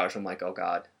place in her garage. I'm like, oh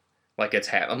God. Like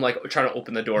I'm like trying to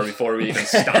open the door before we even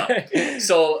stop.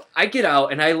 So I get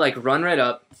out and I like run right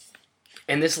up.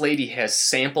 And this lady has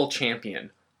sample Champion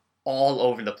all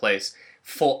over the place.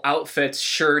 Full outfits,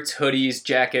 shirts, hoodies,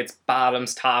 jackets,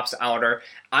 bottoms, tops, outer.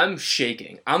 I'm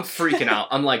shaking. I'm freaking out.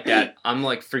 I'm like, Dad, I'm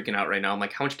like freaking out right now. I'm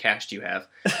like, how much cash do you have?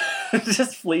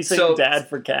 Just fleecing Dad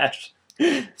for cash.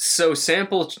 So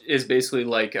sample is basically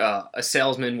like a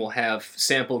salesman will have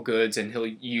sample goods and he'll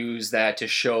use that to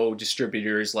show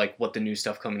distributors like what the new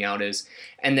stuff coming out is.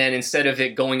 And then instead of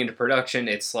it going into production,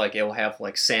 it's like it will have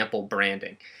like sample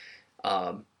branding.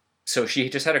 So she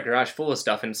just had a garage full of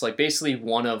stuff, and it's like basically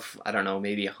one of, I don't know,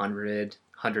 maybe 100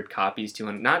 copies,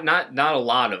 200. Not a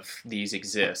lot of these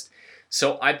exist.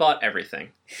 So I bought everything.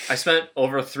 I spent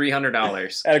over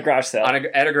 $300 at a garage sale.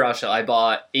 At a garage sale, I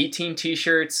bought 18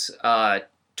 t-shirts,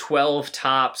 12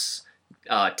 tops,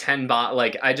 10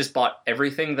 like I just bought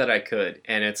everything that I could,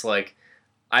 and it's like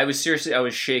I was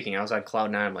shaking. I was on cloud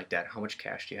 9. I'm like, Dad, how much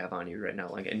cash do you have on you right now?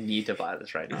 Like, I need to buy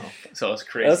this right now. So it's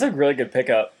crazy. That's a really good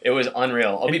pickup. It was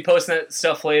unreal. I'll be posting that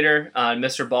stuff later on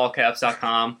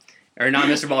MrBallcaps.com. Or not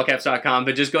MrBallcaps.com,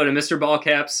 but just go to Mr.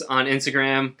 Ballcaps on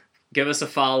Instagram. Give us a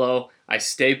follow. I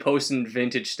stay posting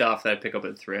vintage stuff that I pick up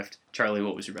at thrift. Charlie,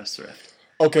 what was your best thrift?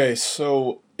 Okay,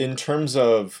 so in terms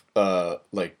of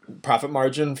like profit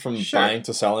margin from buying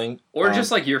to selling. Or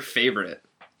just like your favorite.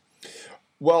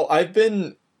 Well, I've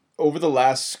been... Over the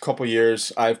last couple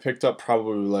years, I've picked up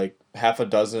probably like half a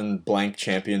dozen blank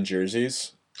Champion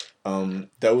jerseys.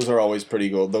 Those are always pretty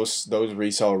good. Those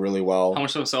resell really well. How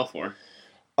much do they sell for?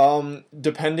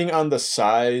 Depending on the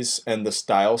size and the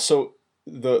style. So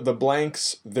the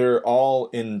blanks, they're all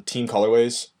in team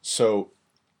colorways. So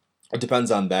it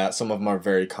depends on that. Some of them are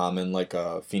very common, like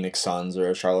Phoenix Suns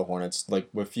or Charlotte Hornets. Like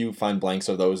if you find blanks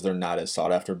of those, they're not as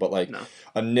sought after. But like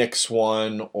a Knicks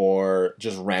one or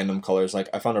just random colors. Like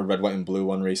I found a red, white, and blue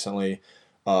one recently.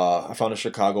 I found a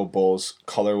Chicago Bulls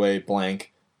colorway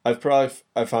blank. I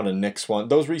found a Knicks one.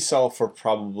 Those resell for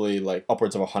probably like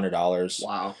upwards of $100.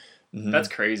 Wow. Mm-hmm. That's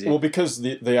crazy. Well, because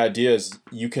the idea is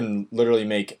you can literally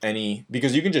make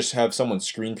because you can just have someone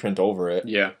screen print over it.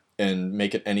 Yeah. And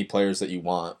make it any players that you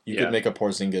want. You could make a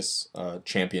Porzingis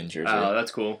champion jersey. Oh, that's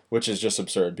cool. Which is just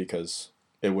absurd because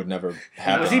it would never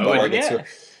happen. Was he born yet?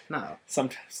 No.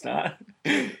 Sometimes not.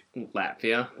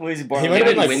 Latvia. Was he born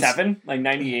like 97? Like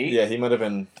 98? Yeah, he might have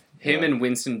been. Him and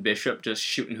Winston Bishop just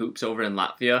shooting hoops over in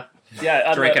Latvia.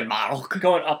 Yeah. Drinking model.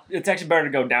 Going up. It's actually better to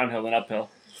go downhill than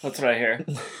uphill. That's what I hear.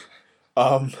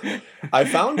 I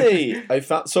found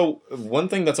so one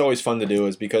thing that's always fun to do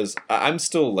is because I'm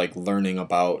still like learning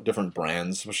about different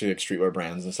brands, especially like streetwear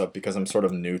brands and stuff, because I'm sort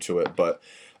of new to it, but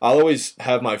I'll always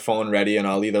have my phone ready and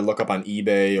I'll either look up on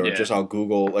eBay or just I'll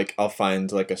Google, like I'll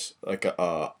find like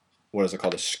a what is it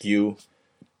called, a SKU,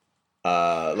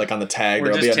 like on the tag.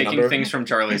 We're just taking things from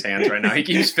Charlie's hands right now. He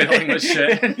keeps filling with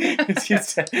shit.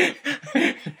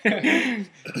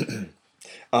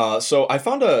 So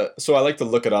I like to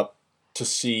look it up to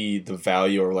see the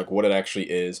value or like what it actually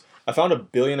is. I found a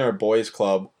Billionaire Boys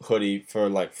Club hoodie for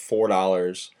like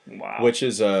 $4. Wow. Which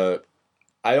is I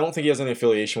don't think he has any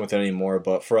affiliation with it anymore,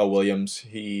 but Pharrell Williams,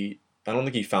 I don't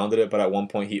think he founded it, but at one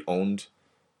point he owned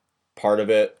part of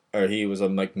it, or he was a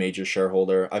like major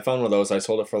shareholder. I found one of those. I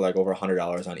sold it for like over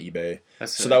 $100 on eBay.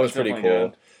 So that was pretty cool.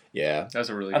 Good. Yeah. That was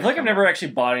a really I feel like I've never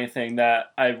actually bought anything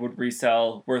that I would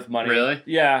resell worth money. Really?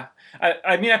 Yeah.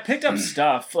 I mean, I picked up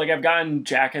stuff. Like, I've gotten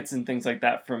jackets and things like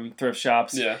that from thrift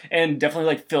shops. Yeah. And definitely,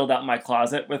 like, filled out my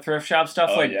closet with thrift shop stuff.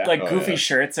 Goofy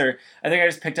shirts. Or I think I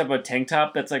just picked up a tank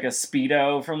top that's, like, a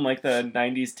Speedo from, like, the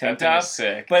 90s tank top. Is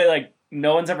sick. But, like,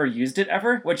 no one's ever used it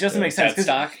ever, which doesn't make sense.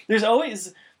 Stock. There's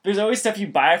always stuff you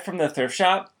buy from the thrift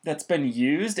shop that's been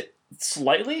used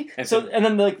slightly. And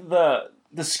then, like,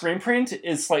 the screen print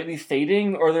is slightly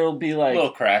fading, or there'll be like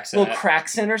little cracks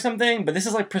in or something. But this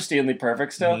is like pristinely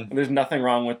perfect still. Mm-hmm. There's nothing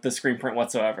wrong with the screen print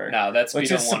whatsoever. No, that's which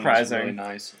is surprising. Really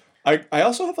nice. I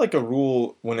also have like a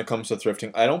rule when it comes to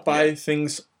thrifting. I don't buy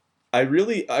things.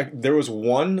 There was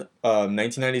one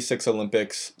 1996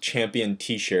 Olympics champion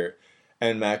T-shirt.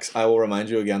 And Max, I will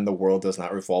remind you again, the world does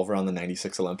not revolve around the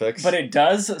 96 Olympics. But it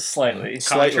does slightly.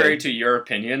 Contrary to your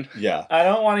opinion. Yeah. I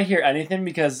don't want to hear anything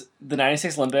because the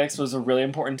 96 Olympics was a really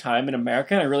important time in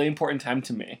America and a really important time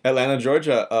to me. Atlanta,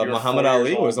 Georgia. Muhammad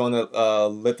Ali was the one that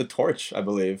lit the torch, I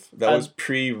believe. That was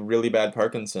pre-really bad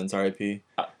Parkinson's, R.I.P.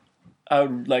 I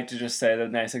would like to just say that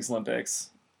the 96 Olympics...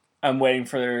 I'm waiting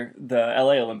for the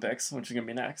LA Olympics, which is going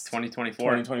to be next.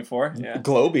 2024, yeah.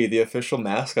 Globey, the official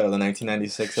mascot of the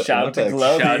 1996 Olympics.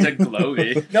 Shout out to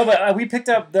Globey. No, but we picked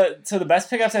up the best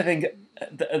pickups, I think,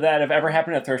 that have ever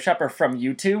happened at Thrift Shop are from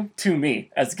you two to me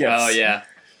as gifts. Oh, yeah.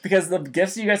 Because the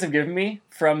gifts you guys have given me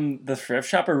from the Thrift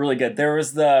Shop are really good. There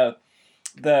was the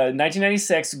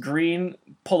 1996 green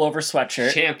pullover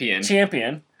sweatshirt.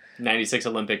 Champion. 96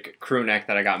 Olympic crew neck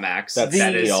that I got Max. That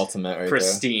is the ultimate right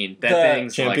pristine. There. That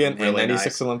thing's champion like really and 96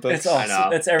 nice. Olympics. It's awesome. I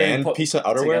know. It's everything and piece of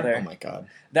outerwear. Together. Oh my god.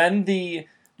 Then the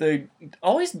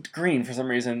always green for some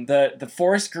reason. The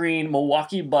forest green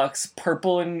Milwaukee Bucks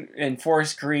purple and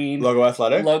forest green logo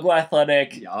athletic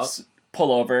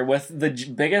pullover with the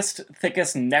biggest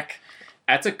thickest neck.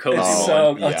 That's a cozy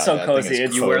one. It's so cozy.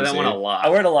 You wear that one a lot. I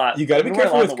wear it a lot. You gotta be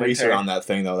careful with greaser on that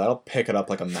thing though. That'll pick it up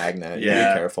like a magnet. Yeah.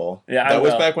 You be careful. Yeah, that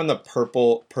was back when the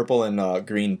purple and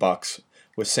green Bucks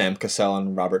with Sam Cassell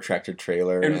and Robert Tractor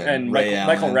Trailer and Ray Allen,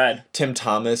 Michael Redd, Tim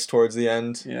Thomas towards the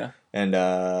end. Yeah. And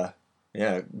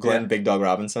Glenn Big Dog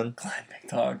Robinson. Glenn Big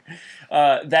Dog.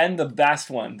 Then the best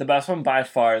one by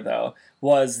far though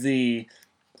was the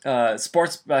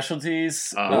Sports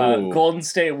Specialties Golden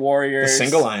State Warriors. The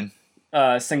single line.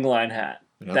 Single line hat.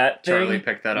 Yep. That thing Charlie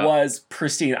picked that up. Was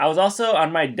pristine. I was also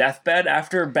on my deathbed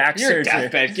after back surgery.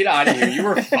 Deathbed? Get out of here. You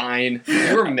were fine.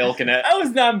 You were milking it. I was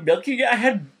not milking it. I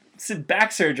had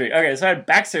back surgery. Okay, so I had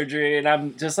back surgery, and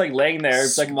I'm just like laying there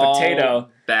like a potato.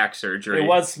 Back surgery. It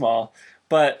was small.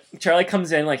 But Charlie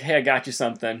comes in like, hey, I got you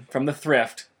something from the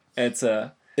thrift. It's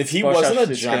a... If he wasn't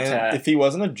a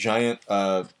giant...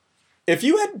 If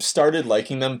you had started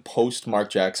liking them post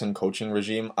Mark Jackson coaching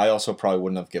regime, I also probably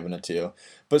wouldn't have given it to you.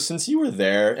 But since you were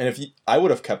there, and I would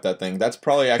have kept that thing. That's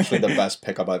probably actually the best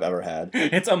pickup I've ever had.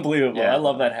 It's unbelievable. Yeah. I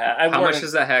love that hat. How much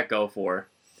does that hat go for?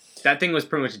 That thing was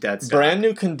pretty much dead stock. Brand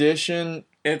new condition.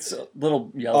 It's a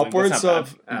little yellow. Upwards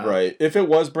of right. If it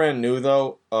was brand new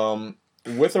though,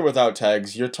 with or without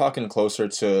tags, you're talking closer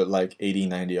to like $80,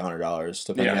 $90, $100,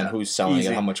 depending on who's selling it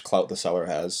and how much clout the seller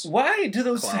has. Why do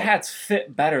those hats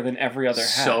fit better than every other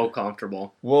hat? So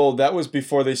comfortable. Well, that was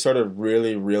before they started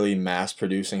really, really mass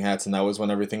producing hats, and that was when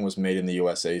everything was made in the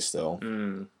USA still.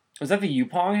 Was that the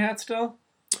Yupong hat still?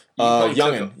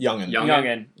 Youngin.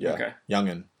 Yeah. Okay.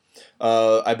 Youngin.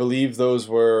 I believe those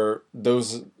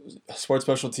sports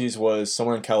specialties was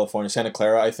somewhere in California, Santa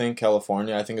Clara, I think.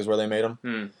 California, I think, is where they made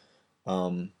them.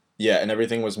 Yeah, and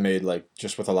everything was made like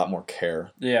just with a lot more care.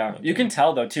 Yeah, you can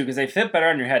tell though too because they fit better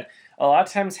on your head. A lot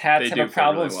of times hats have a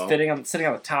problem sitting on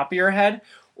the top of your head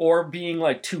or being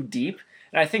like too deep.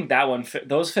 And I think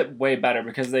those fit way better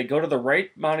because they go to the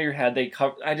right amount of your head.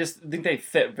 I just think they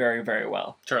fit very, very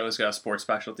well. Charlie's got a sports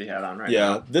specialty hat on right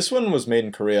now. Yeah, this one was made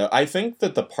in Korea. I think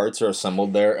that the parts are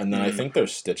assembled there, and then I think they're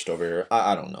stitched over here.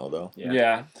 I don't know though.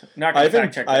 Yeah. Not gonna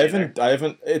fact check that I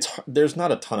haven't. There's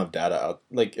not a ton of data out.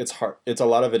 Like it's hard. It's a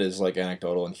lot of it is like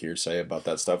anecdotal and hearsay about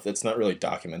that stuff. It's not really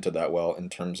documented that well in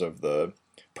terms of the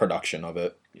production of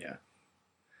it. Yeah.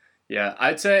 Yeah,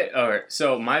 I'd say. All right.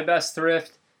 So my best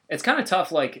thrift. It's kind of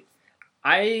tough. Like,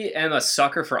 I am a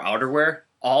sucker for outerwear.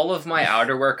 All of my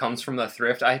outerwear comes from the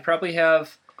thrift. I probably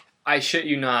have, I shit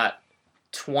you not,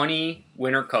 20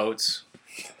 winter coats,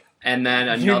 and then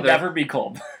another. You'll never be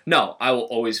cold. No, I will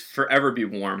always forever be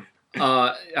warm.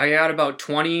 I got about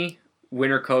 20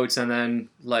 winter coats, and then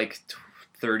like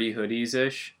 30 hoodies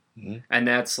ish. And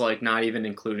that's like not even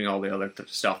including all the other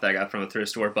stuff that I got from the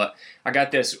thrift store. But I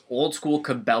got this old school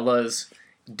Cabela's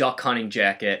duck hunting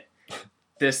jacket.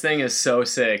 This thing is so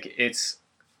sick. It's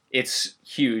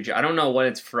huge. I don't know what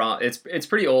it's from. It's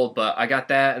pretty old, but I got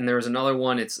that, and there was another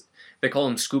one. They call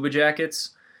them scuba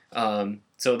jackets.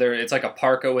 So it's like a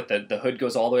parka with the hood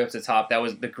goes all the way up to the top. That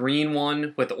was the green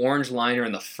one with the orange liner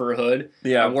and the fur hood.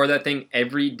 Yeah, I wore that thing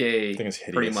every day. I think it's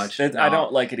hideous. Pretty much. I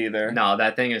don't like it either. No,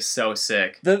 that thing is so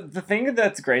sick. The thing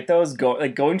that's great though is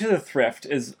going to the thrift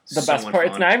is the best part. Fun.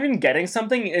 It's not even getting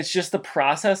something. It's just the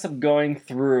process of going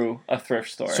through a thrift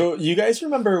store. So you guys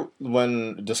remember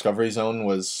when Discovery Zone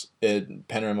was in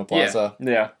Panorama Plaza?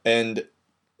 Yeah. And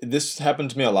this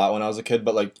happened to me a lot when I was a kid,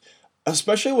 but like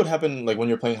especially what happened like when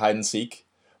you're playing hide and seek.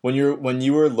 When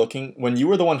you were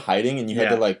the one hiding and you had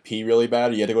to like pee really bad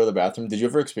or you had to go to the bathroom, did you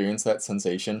ever experience that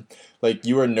sensation? Like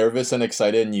you were nervous and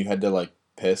excited and you had to like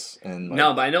piss and like...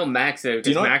 No, but I know Max did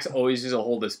because Max always used to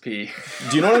hold his pee.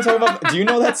 Do you know what I'm talking about? Do you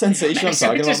know that sensation I'm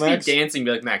talking about, Max? Max would just be dancing and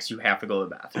be like, Max, you have to go to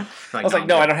the bathroom. I was like,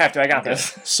 no, I don't have to. I got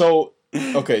this. So,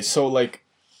 okay, so like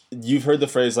you've heard the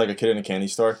phrase like a kid in a candy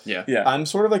store? Yeah. I'm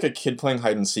sort of like a kid playing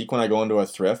hide and seek when I go into a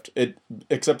thrift.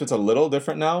 Except it's a little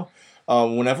different now.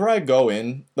 Whenever I go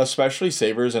in, especially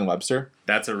Savers and Webster.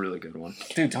 That's a really good one.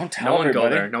 Dude, don't tell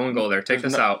everybody. No one go there. Take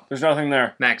this out. There's nothing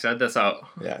there. Max, edit this out.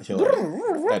 Yeah, he'll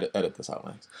edit this out,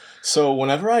 Max. So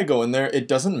whenever I go in there, it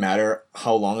doesn't matter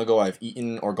how long ago I've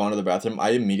eaten or gone to the bathroom. I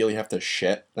immediately have to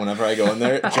shit whenever I go in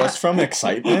there just from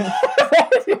excitement.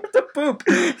 You have to poop.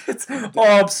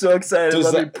 I'm so excited.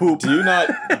 Let me poop.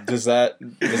 Does that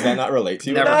not relate to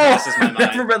you? Never crosses my mind.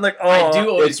 Never been like, I do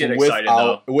always get excited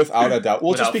though. Without a doubt.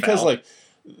 Well, just because like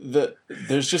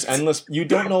there's just endless. You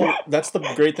don't know. That's the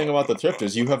great thing about the thrift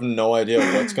is you have no idea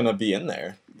what's gonna be in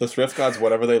there. The thrift god's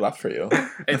whatever they left for you.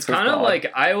 It's kind of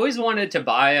like I always wanted to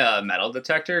buy a metal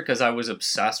detector because I was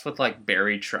obsessed with like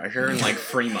buried treasure and like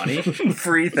free money,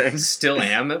 free things. Still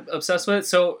am obsessed with it.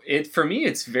 So for me,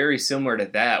 it's very similar to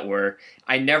that where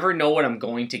I never know what I'm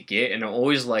going to get, and I'm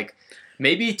always like,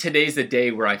 maybe today's the day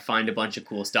where I find a bunch of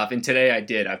cool stuff. And today I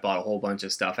did. I bought a whole bunch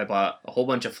of stuff. I bought a whole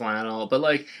bunch of flannel, but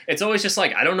like it's always just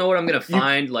like I don't know what I'm gonna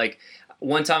find. Like.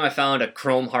 One time I found a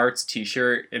Chrome Hearts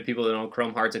t-shirt, and people don't know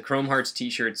Chrome Hearts. A Chrome Hearts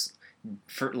t-shirt's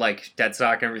for like dead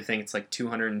stock and everything. It's like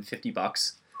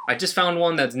 $250. I just found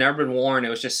one that's never been worn. It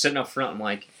was just sitting up front. I'm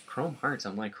like, Chrome Hearts.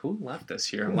 I'm like, who left this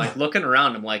here? I'm like looking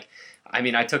around. I'm like, I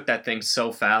mean, I took that thing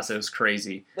so fast. It was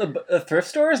crazy. A thrift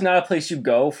store is not a place you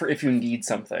go for if you need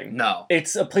something. No.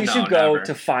 It's a place you go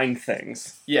to find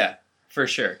things. Yeah, for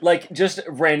sure. Like just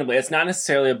randomly. It's not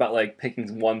necessarily about like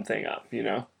picking one thing up, you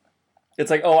know? It's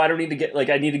like, oh, I don't need to get, like,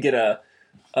 I need to get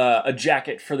a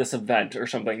jacket for this event or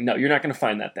something. No, you're not going to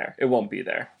find that there. It won't be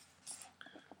there.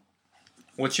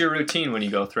 What's your routine when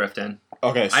you go thrifting?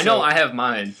 Okay, I know I have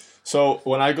mine. So,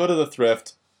 when I go to the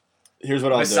thrift, here's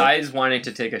what I'll do. Besides wanting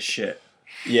to take a shit.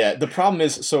 Yeah, the problem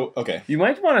is, okay. You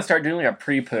might want to start doing a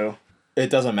pre-poo. It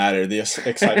doesn't matter. The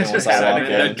excitement once I walk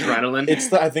in.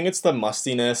 Adrenaline. I think it's the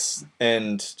mustiness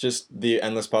and just the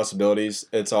endless possibilities.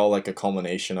 It's all like a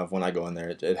culmination of when I go in there.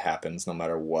 It happens no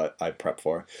matter what I prep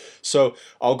for. So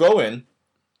I'll go in.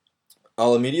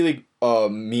 I'll immediately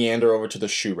meander over to the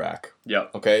shoe rack.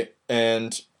 Yep. Okay?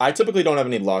 And I typically don't have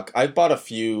any luck. I've bought a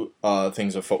few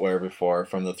things of footwear before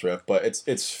from the thrift, but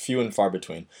it's few and far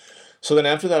between. So then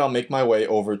after that, I'll make my way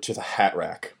over to the hat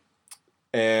rack.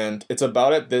 And it's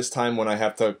about at this time when I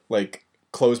have to, like,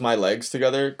 close my legs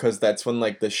together, because that's when,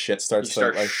 like, the shit starts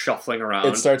to, like, shuffling around.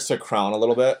 It starts to crown a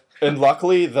little bit. And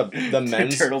luckily, the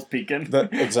men's... turtle's peeking.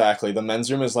 Exactly. The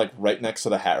men's room is, like, right next to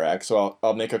the hat rack. So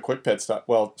I'll make a quick pit stop.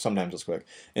 Well, sometimes it's quick.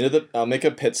 I'll make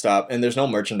a pit stop, and there's no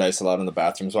merchandise allowed in the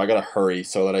bathroom, so I gotta hurry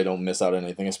so that I don't miss out on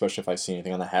anything, especially if I see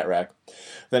anything on the hat rack.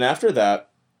 Then after that,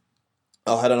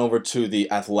 I'll head on over to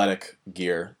the athletic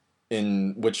gear,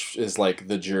 which is, like,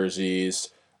 the jerseys.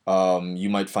 You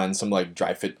might find some, like,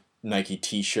 dry fit Nike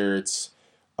t-shirts.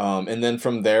 And then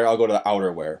from there, I'll go to the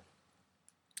outerwear.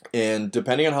 And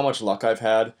depending on how much luck I've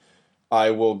had,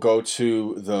 I will go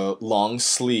to the long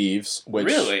sleeves, which...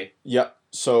 Really? Yep.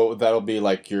 So that'll be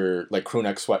like your crew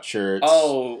neck sweatshirts.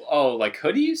 Oh, like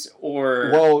hoodies or...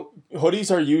 Well,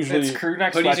 hoodies are usually... It's crew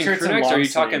neck hoodies sweatshirts and crew necks, and or are you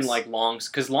sleeves. talking like longs?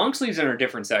 Because long sleeves are in a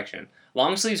different section.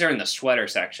 Long sleeves are in the sweater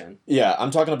section. Yeah, I'm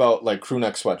talking about like crew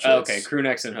neck sweatshirts. Okay, crew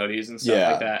necks and hoodies and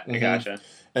stuff like that. I gotcha.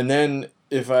 And then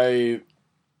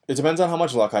it depends on how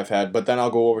much luck I've had, but then I'll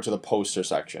go over to the poster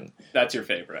section. That's your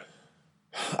favorite.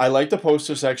 I like the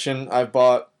poster section. I've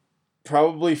bought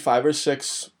probably 5 or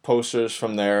 6 posters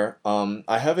from there.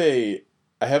 I have a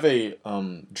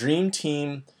Dream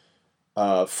Team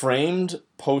framed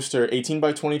poster, 18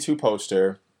 by 22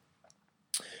 poster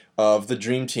of the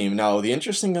Dream Team. Now, the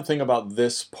interesting thing about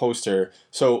this poster,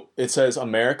 so it says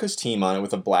America's Team on it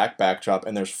with a black backdrop,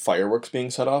 and there's fireworks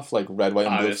being set off, like red, white,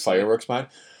 and blue fireworks behind.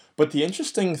 But the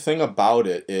interesting thing about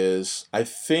it is, I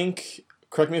think,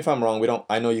 correct me if I'm wrong,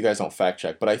 I know you guys don't fact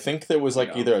check, but I think there was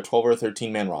like either a 12 or a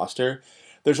 13-man roster.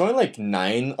 There's only like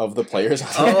 9 of the players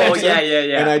on it. Oh,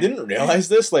 yeah. And I didn't realize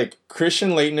this, like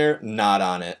Christian Leitner, not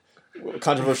on it.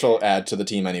 Controversial add to the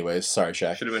team anyways. Sorry,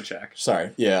 Shaq. Should have been Shaq.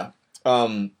 Sorry, yeah.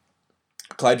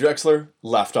 Clyde Drexler,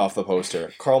 left off the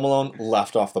poster. Karl Malone,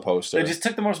 left off the poster. They just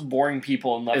took the most boring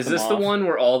people and left them off. Is this the one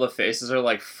where all the faces are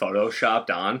like photoshopped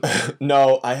on?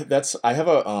 No, I have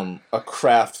a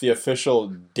craft, the official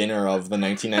dinner of the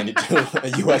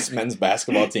 1992 U.S. men's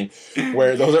basketball team,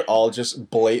 where those are all just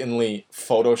blatantly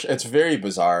photoshopped. It's very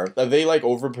bizarre. They like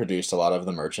overproduced a lot of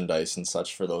the merchandise and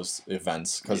such for those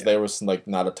events because there was like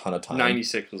not a ton of time.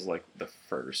 96 was like the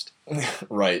first.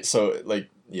 Right. So like.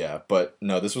 Yeah, but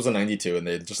no, this was a 92, and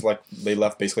they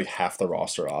left basically half the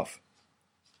roster off.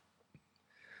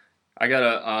 I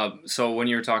gotta. So when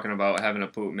you were talking about having a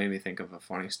poop, made me think of a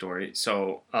funny story.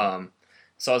 So I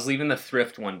was leaving the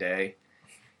thrift one day,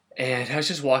 and I was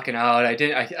just walking out. I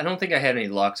don't think I had any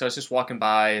luck, so I was just walking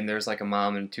by, and there's like a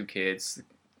mom and 2 kids.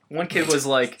 One kid was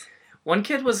like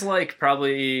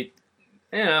probably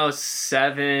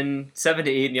 7 to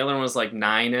 8, and the other one was like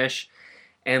 9-ish.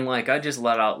 And, like, I just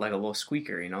let out, like, a little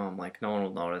squeaker, I'm like, no one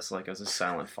will notice. Like, it was a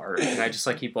silent fart. And I just,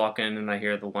 like, keep walking, and I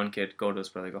hear the one kid go to his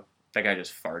brother, go, that guy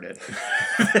just farted.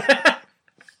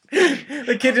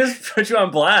 The kid just put you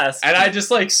on blast. And I just,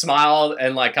 like, smiled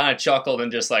and, like, kind of chuckled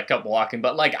and just, like, kept walking.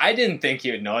 But, like, I didn't think he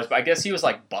would notice. But I guess he was,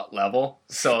 like, butt level.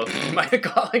 So he might have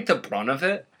got, like, the brunt of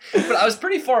it. But I was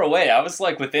pretty far away. I was,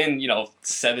 like, within,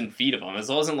 7 feet of him. It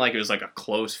wasn't like it was, like, a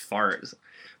close fart.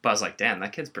 But I was like, damn,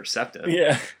 that kid's perceptive.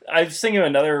 Yeah. I was thinking of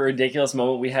another ridiculous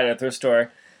moment we had at a thrift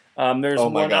store. There's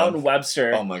one out in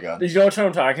Webster. Oh, my God. Did you know what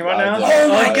I'm talking about now? Oh,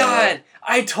 my God.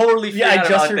 I totally forgot about this.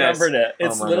 Yeah, I just remembered it.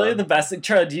 It's literally the best thing.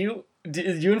 Charlie, do you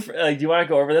want to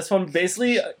go over this one?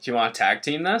 Basically... Do you want to tag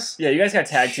team this? Yeah, you guys got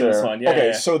tag team this one. Yeah,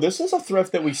 okay, so this is a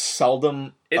thrift that we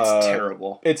seldom... It's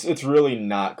terrible. It's really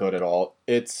not good at all.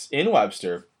 It's in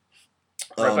Webster.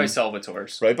 Right by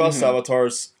Salvatore's. Right by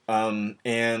Salvatore's.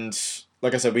 And...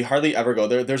 Like I said, we hardly ever go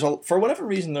there. For whatever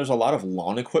reason, there's a lot of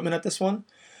lawn equipment at this one.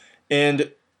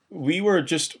 And we were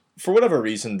just, for whatever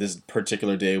reason, this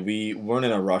particular day, we weren't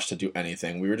in a rush to do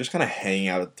anything. We were just kind of hanging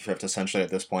out at the thrift, essentially, at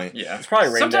this point. Yeah. It's probably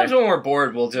rain Sometimes day. when we're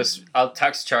bored, I'll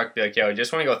text Chuck, be like, yo, I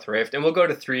just want to go thrift. And we'll go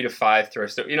to 3 to 5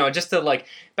 thrifts, just to, like,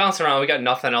 bounce around. We got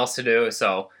nothing else to do,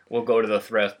 so we'll go to the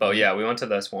thrift. But, yeah, we went to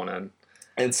this one.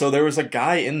 And so there was a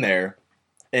guy in there,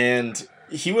 and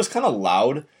he was kind of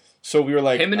loud. So we were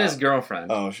like... Him and his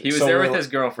girlfriend. Oh, he was there with his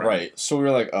girlfriend. Right. So we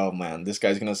were like, oh, man, this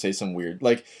guy's going to say some weird...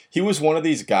 Like, he was one of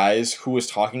these guys who was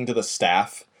talking to the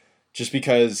staff just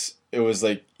because it was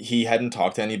like he hadn't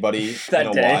talked to anybody in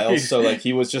a while. So, like,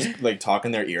 he was just, like, talking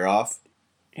their ear off.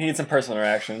 He needs some personal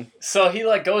interaction. So he,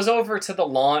 like, goes over to the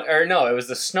lawn... Or, no, it was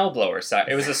the snowblower side.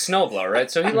 It was a snowblower,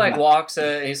 right? So he, like, walks...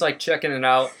 he's, like, checking it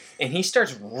out. And he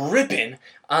starts ripping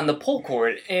on the pull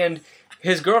cord. And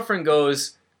his girlfriend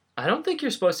goes... I don't think you're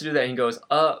supposed to do that. And he goes,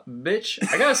 bitch,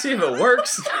 I gotta see if it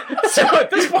works. So at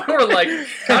this point, we're like,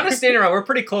 kind of standing around. We're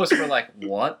pretty close. We're like,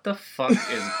 what the fuck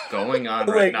is going on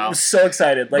right now? I'm so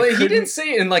excited. Like, but he didn't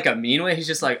say it in like a mean way. He's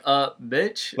just like,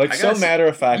 bitch. Like, so matter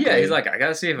of fact. Yeah, he's like, I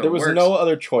gotta see if it works. There was no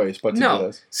other choice but to do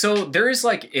this. So there is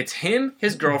like, it's him,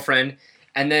 his girlfriend,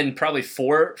 and then probably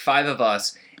 4 or 5 of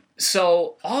us.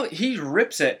 So he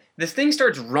rips it. This thing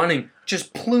starts running.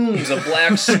 Just plumes of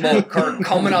black smoke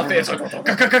coming off it. It's like,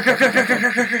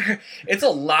 it's a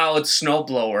loud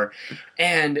snowblower.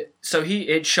 And so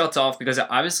it shuts off because it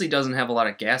obviously doesn't have a lot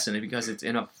of gas in it because it's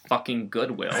in a fucking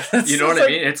Goodwill. You know what I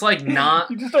mean? It's like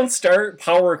not... You just don't start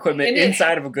power equipment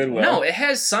inside of a Goodwill. No, it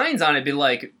has signs on it be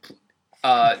like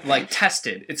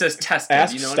tested. It says tested.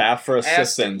 Ask staff for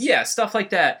assistance. Yeah, stuff like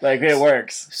that. Like, it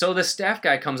works. So the staff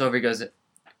guy comes over, he goes,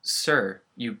 sir,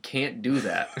 you can't do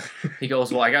that. He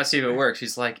goes, well, I gotta see if it works.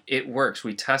 He's like, it works.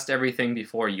 We test everything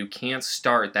before. You can't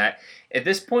start that. At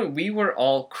this point, we were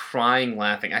all crying,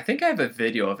 laughing. I think I have a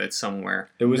video of it somewhere.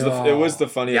 It was the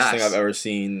funniest thing I've ever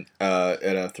seen at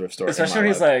a thrift store. Especially when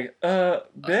he's like,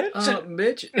 bitch?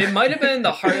 Bitch? It might have been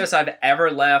the hardest I've ever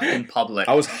laughed in public.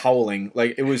 I was howling.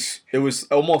 Like, it was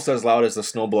almost as loud as the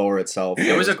snowblower itself.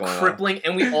 It was a crippling,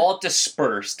 and we all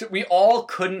dispersed. We all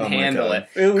couldn't handle it.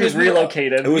 It was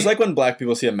relocated. It was like when black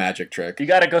people see a magic trick. You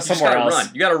gotta go somewhere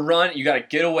else. You gotta run, you gotta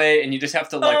get away, and you just have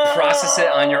to process it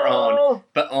on your own.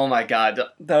 But oh my god.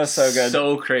 That was so good.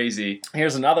 So crazy.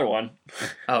 Here's another one.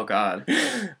 Oh god.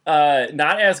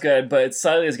 Not as good, but it's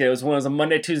slightly as good. It was a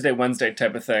Monday, Tuesday, Wednesday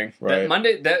type of thing. Right.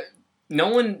 No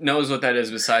one knows what that is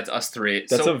besides us 3.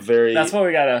 That's what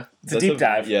we gotta. It's a deep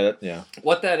dive. Yeah.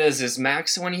 What that is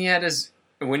Max when he herniated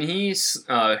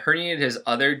his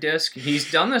other disc.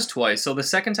 He's done this twice. So the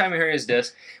second time he herniated his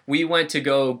disc, we went to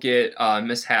go get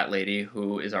Miss Hat Lady,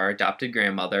 who is our adopted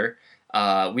grandmother.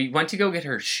 We went to go get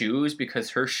her shoes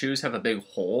because her shoes have a big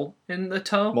hole in the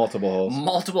toe. Multiple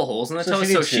holes in the toe.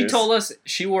 So she told us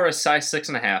she wore a size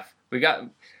 6.5.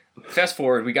 Fast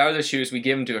forward, we got her the shoes, we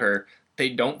gave them to her. They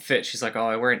don't fit. She's like,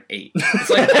 I wear an 8. It's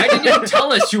like, why didn't you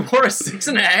tell us you wore a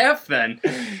 6.5 then?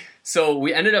 So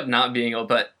we ended up not being able,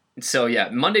 but so yeah,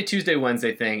 Monday, Tuesday,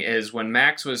 Wednesday thing is when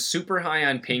Max was super high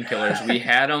on painkillers, we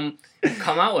had him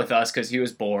come out with us because he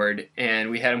was bored,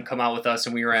 and we had him come out with us,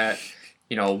 and we were at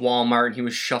Walmart, and he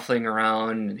was shuffling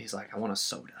around, and he's like, I want a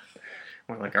soda.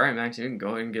 We're like, all right, Max, you can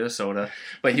go and get a soda.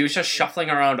 But he was just shuffling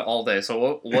around all day.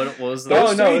 So what was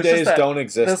those 3 days don't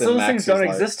exist in Max's life. Those things don't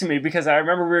exist to me because I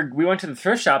remember we went to the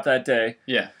thrift shop that day.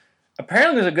 Yeah.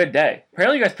 Apparently it was a good day.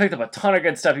 Apparently you guys picked up a ton of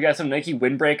good stuff. You got some Nike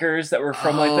windbreakers that were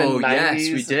from the 90s.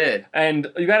 Yes, we did. And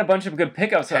you got a bunch of good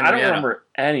pickups. So I don't remember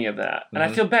any of that. And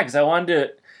I feel bad because I wanted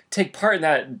to take part in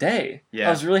that day. Yeah.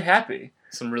 I was really happy.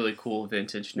 Some really cool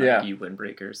vintage Nike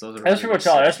windbreakers. Those are that's pretty much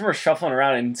all. I just remember shuffling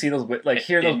around and see those,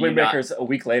 hear those windbreakers a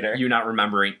week later. You not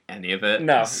remembering any of it?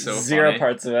 No, zero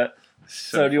parts of it.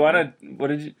 So do you want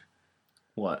to?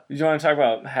 What? Do you want to talk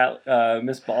about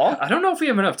Miss Ball? I don't know if we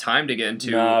have enough time to get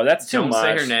into. No, that's too much.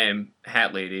 Don't say her name,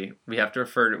 Hat Lady. We have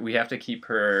to keep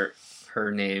her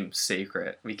name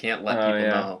sacred. We can't let people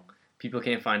know. People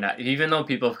can't find out, even though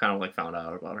people have kind of found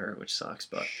out about her, which sucks.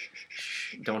 But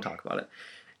don't talk about it.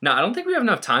 No, I don't think we have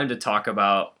enough time to talk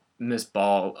about Miss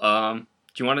Ball. Do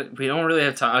you want to? We don't really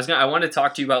have time. I want to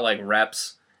talk to you about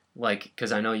reps,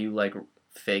 because I know you like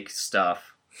fake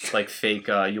stuff, fake.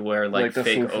 You wear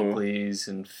fake Oakleys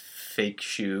and fake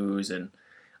shoes and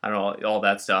I don't know all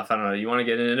that stuff. I don't know. You want to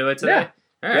get into it today? Yeah.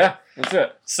 All right. Yeah, that's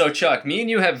it. So Chuck, me and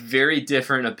you have very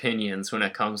different opinions when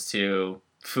it comes to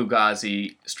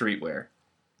Fugazi streetwear.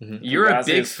 Mm-hmm. You're Fugazi a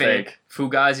big fan.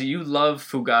 Fugazi. You love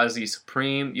Fugazi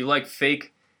Supreme. You like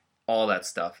fake. All that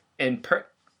stuff, and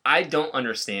I don't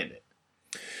understand it.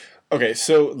 Okay,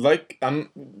 so like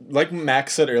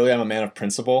Max said earlier, I'm a man of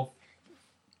principle.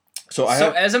 So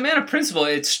as a man of principle,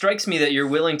 it strikes me that you're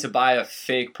willing to buy a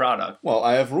fake product. Well,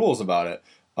 I have rules about it.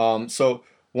 So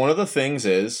one of the things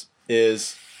is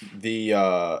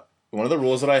the one of the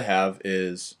rules that I have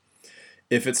is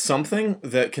if it's something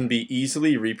that can be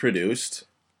easily reproduced,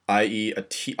 i.e.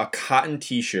 a cotton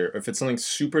T-shirt, if it's something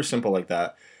super simple like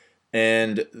that.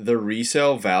 And the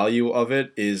resale value of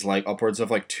it is upwards of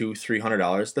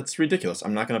 $200-$300. That's ridiculous.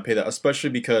 I'm not going to pay that, especially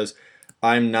because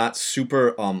I'm not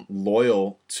super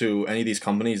loyal to any of these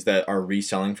companies that are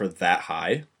reselling for that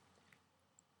high.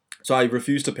 So I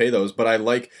refuse to pay those. But I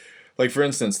like for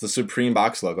instance, the Supreme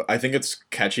box logo. I think it's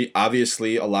catchy.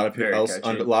 Obviously, a lot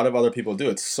of other people do.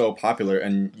 It's so popular,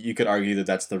 and you could argue that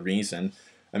that's the reason.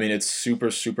 I mean, it's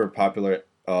super super popular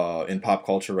in pop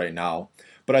culture right now.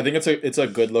 But I think it's a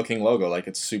good looking logo.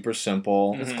 It's super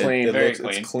simple. It's clean.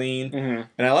 It's clean, mm-hmm.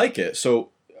 And I like it. So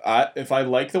if I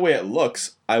like the way it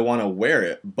looks, I want to wear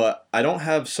it, but I don't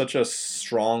have such a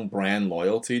strong brand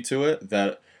loyalty to it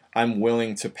that I'm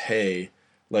willing to pay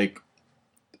like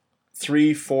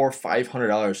 $300, $400,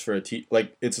 $500 for a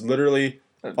like it's literally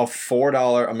a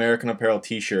 $4 American Apparel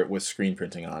T-shirt with screen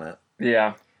printing on it.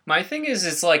 Yeah. My thing is,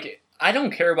 it's like I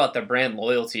don't care about the brand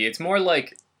loyalty. It's more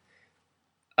like,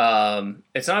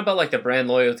 it's not about like the brand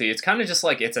loyalty. It's kind of just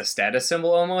like it's a status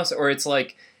symbol almost, or it's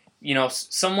like, you know,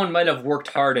 someone might have worked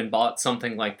hard and bought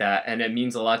something like that, and it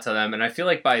means a lot to them. And I feel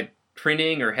like by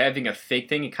printing or having a fake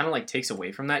thing, it kind of like takes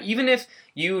away from that. Even if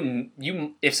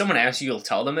if someone asks you, you'll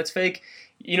tell them it's fake.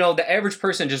 You know, the average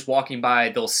person just walking by,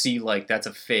 they'll see like that's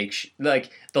a fake.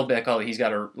 Like they'll be like, oh, he's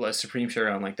got a Supreme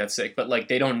shirt on, like that's sick. But like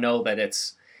they don't know that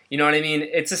it's, you know what I mean?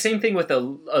 It's the same thing with a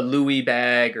Louis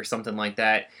bag or something like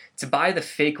that. To buy the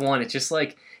fake one, it's just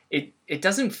like it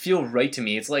doesn't feel right to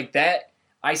me. It's like that.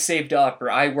 I saved up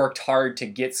or I worked hard to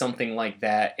get something like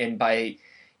that, and by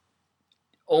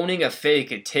owning a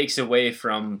fake, it takes away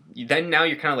from, then now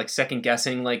you're kind of like second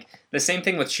guessing. Like the same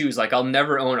thing with shoes. Like I'll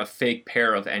never own a fake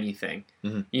pair of anything.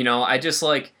 Mm-hmm. You know, I just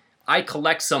like, I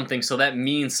collect something, so that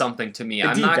means something to me. It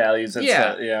devalues it.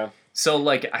 Yeah. So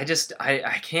like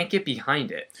I can't get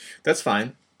behind it. That's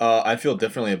fine. I feel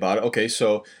differently about it. Okay,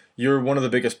 so you're one of the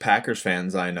biggest Packers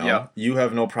fans I know. Yep. You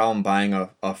have no problem buying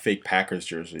a fake Packers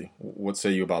jersey. What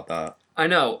say you about that? I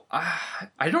know.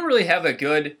 I don't really have a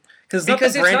good... Because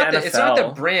it's not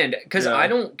the brand. Because I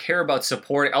don't care about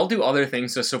supporting... I'll do other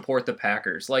things to support the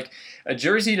Packers. Like, a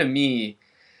jersey to me,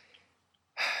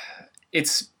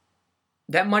 it's...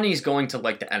 That money is going to,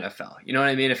 like, the NFL. You know what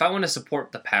I mean? If I want to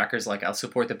support the Packers, like, I'll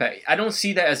support the Packers. I don't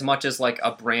see that as much as, like,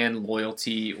 a brand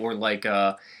loyalty or, like,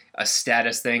 a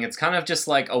status thing. It's kind of just,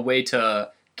 like, a way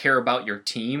to care about your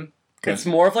team. Okay. It's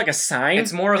more of like a sign.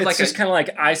 It's more of like just kind of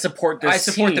like I support this. I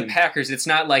support the Packers. It's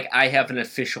not like I have an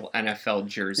official NFL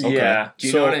jersey. Okay. Yeah, do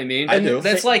you know what I mean? I do.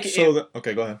 That's like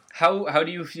okay, go ahead. How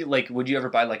do you feel? Like, would you ever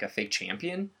buy like a fake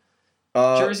champion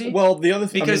jersey? Well, the other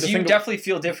thing, because you definitely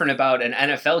feel different about an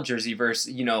NFL jersey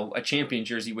versus a champion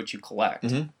jersey which you collect.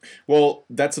 Mm-hmm. Well,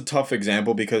 that's a tough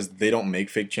example because they don't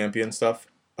make fake champion stuff.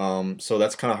 So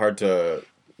that's kind of hard to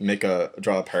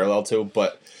draw a parallel to,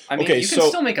 but I mean, you can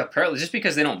still make a parallel. Just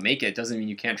because they don't make it doesn't mean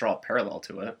you can't draw a parallel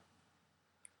to it.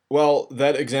 Well,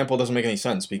 that example doesn't make any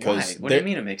sense because... Why? What do you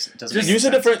mean it doesn't make use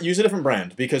sense? Use a different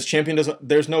brand because Champion doesn't...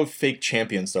 There's no fake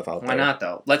Champion stuff out there. Why not,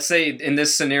 though? Let's say in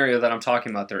this scenario that I'm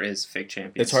talking about, there is fake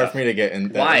Champion It's hard for me to get in...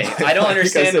 Why? I don't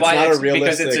understand why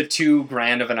because it's a too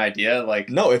grand of an idea. Like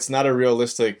no, it's not a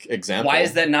realistic example. Why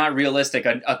is that not realistic?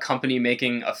 A company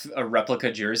making a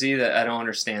replica jersey? That I don't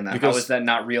understand that. How is that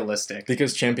not realistic?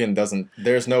 Because Champion doesn't...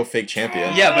 There's no fake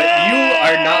Champion. Yeah, but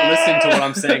you are not listening to what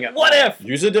I'm saying. What if?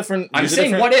 Use a different... I'm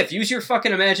saying what if? Use your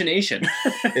fucking imagination.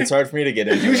 It's hard for me to get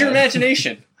in. Use your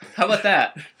imagination. How about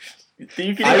that?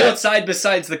 You can go outside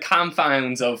besides the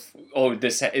confines of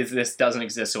this doesn't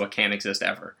exist, so it can't exist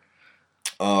ever.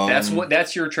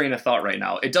 That's your train of thought right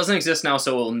now. It doesn't exist now,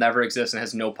 so it will never exist and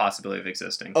has no possibility of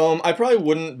existing. I probably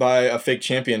wouldn't buy a fake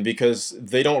Champion because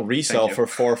they don't resell for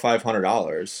 $400 or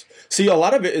 $500. See, a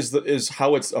lot of it is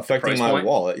how it's affecting my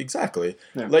wallet. Exactly.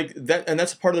 Yeah. Like that, and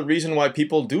that's part of the reason why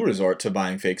people do resort to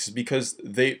buying fakes is because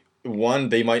they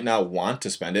might not want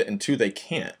to spend it, and two, they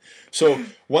can't. So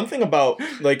one thing about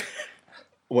like.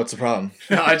 What's the problem?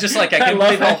 No, I can't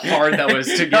believe how hard that was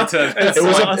to get to.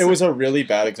 It was a really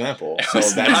bad example. So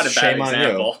that's not a bad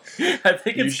example. I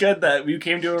think it's good that we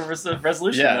came to a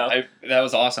resolution. Yeah, that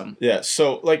was awesome. Yeah,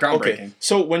 so like okay,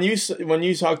 so when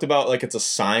you talked about like it's a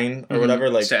sign or whatever,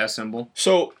 like status symbol.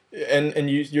 So and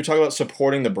you're talking about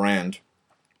supporting the brand.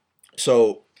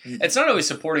 So it's not always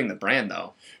supporting the brand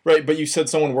though. Right, but you said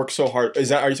someone worked so hard. Are you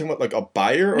talking about like a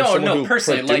buyer or someone who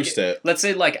produced it? Let's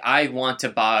say like I want to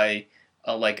buy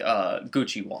a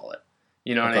Gucci wallet.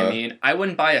 You know what I mean? I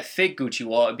wouldn't buy a fake Gucci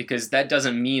wallet because that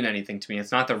doesn't mean anything to me.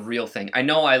 It's not the real thing. I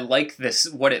know I like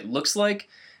what it looks like,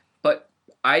 but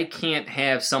I can't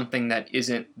have something that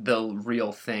isn't the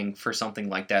real thing for something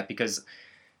like that because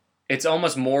it's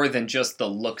almost more than just the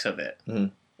looks of it,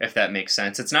 if that makes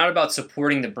sense. It's not about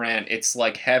supporting the brand. It's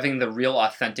like having the real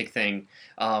authentic thing.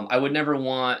 I would never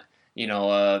want,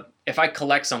 if I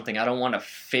collect something, I don't want a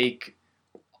fake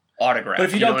autograph. But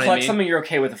if you don't collect something, you're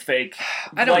okay with a fake.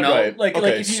 I don't know.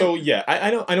 Right. So yeah, I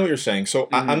know what you're saying. So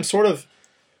I'm sort of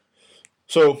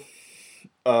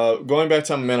going back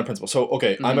to I'm a man of principle. So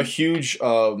okay, I'm a huge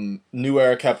New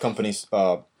Era Cap Company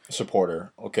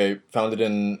supporter. Okay, founded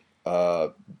in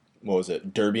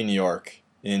Derby, New York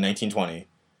in 1920.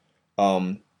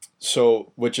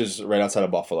 Which is right outside of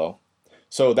Buffalo.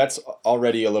 So that's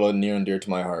already a little near and dear to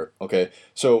my heart. Okay,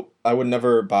 so I would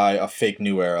never buy a fake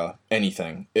New Era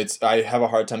anything. I have a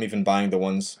hard time even buying the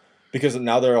ones because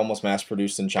now they're almost mass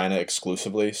produced in China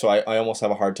exclusively. So I almost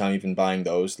have a hard time even buying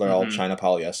those. They're all China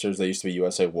polyesters. They used to be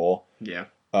USA wool. Yeah.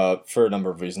 For a number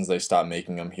of reasons, they stopped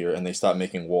making them here and they stopped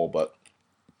making wool. But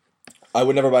I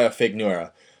would never buy a fake New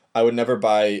Era. I would never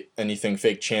buy anything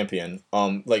fake Champion.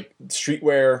 Like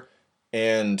streetwear.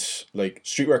 And like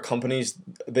streetwear companies,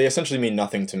 they essentially mean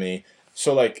nothing to me.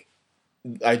 So like,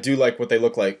 I do like what they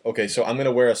look like. Okay, so I'm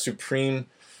gonna wear a Supreme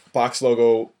box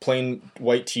logo plain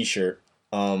white T-shirt.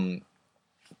 I'm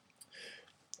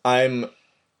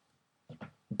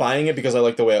buying it because I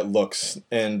like the way it looks,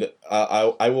 and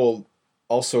I will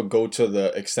also go to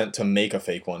the extent to make a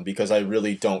fake one because I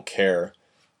really don't care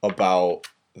about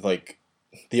like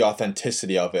the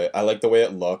authenticity of it. I like the way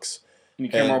it looks. You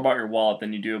care more about your wallet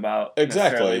than you do about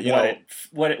exactly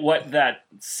what that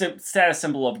status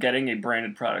symbol of getting a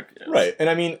branded product is. Right, and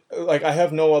I mean, like I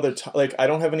have no other like I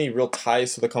don't have any real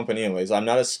ties to the company anyways. I'm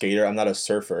not a skater. I'm not a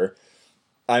surfer.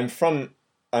 I'm from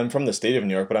the state of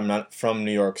New York, but I'm not from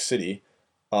New York City,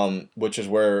 which is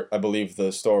where I believe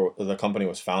the company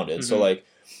was founded. So like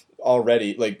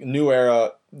already like New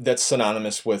Era, that's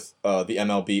synonymous with the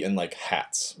MLB and like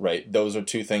hats, right? Those are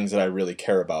two things that I really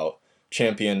care about.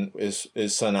 Champion is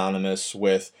synonymous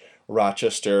with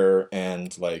Rochester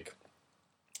and like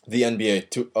the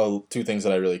NBA, two things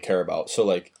that I really care about. So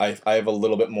like I have a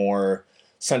little bit more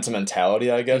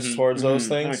sentimentality, I guess, towards those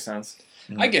things. That makes sense.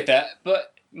 I get that,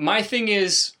 but my thing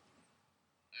is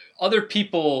other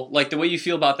people, like the way you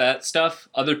feel about that stuff,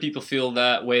 other people feel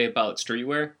that way about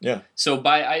streetwear. Yeah. So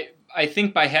I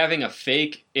think by having a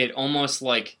fake, it almost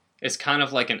like it's kind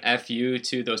of like an FU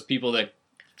to those people that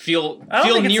feel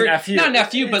near, not an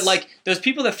FU, but like those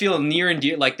people that feel near and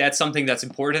dear, like that's something that's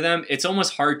important to them. It's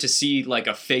almost hard to see like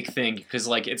a fake thing because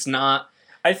like it's not.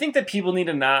 I think that people need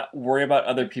to not worry about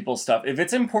other people's stuff. If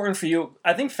it's important for you,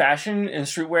 I think fashion and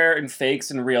streetwear and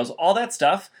fakes and reels, all that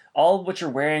stuff, all what you're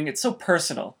wearing, it's so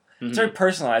personal. It's very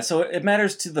personalized, so it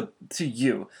matters to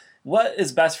you. What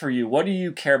is best for you? What do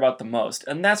you care about the most?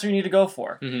 And that's what you need to go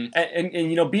for. And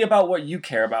you know, be about what you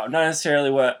care about, not necessarily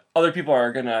what other people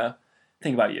are gonna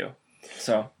think about you.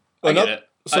 So I get it.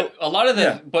 So a lot of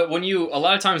but a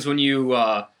lot of times when you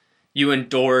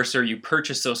endorse or you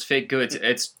purchase those fake goods,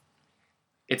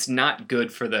 it's not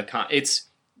good for it's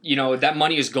that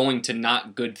money is going to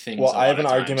not good things. Well, I have an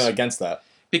argument against that.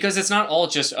 Because it's not all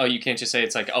just, you can't just say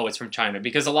it's like, it's from China.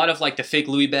 Because a lot of like the fake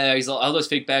Louis bags, all those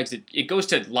fake bags, it goes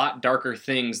to a lot darker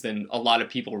things than a lot of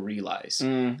people realize.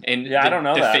 And I don't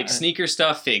know the fake sneaker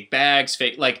stuff, fake bags,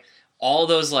 fake, like all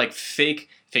those like fake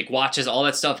watches, all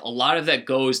that stuff, a lot of that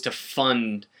goes to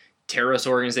fund terrorist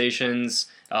organizations,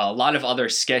 a lot of other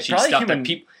sketchy stuff that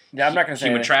people... Yeah, I'm not going to say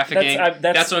human trafficking.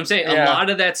 That's what I'm saying. Yeah. A lot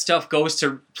of that stuff goes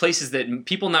to places that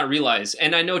people not realize.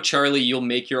 And I know, Charlie, you'll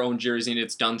make your own jersey and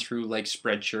it's done through like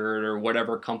Spreadshirt or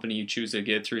whatever company you choose to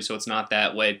get it through, so it's not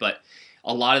that way. But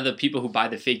a lot of the people who buy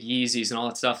the fake Yeezys and all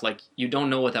that stuff, like you don't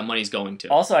know what that money's going to.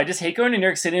 Also, I just hate going to New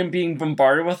York City and being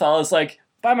bombarded with all this like,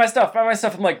 buy my stuff.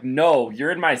 I'm like, no,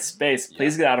 you're in my space.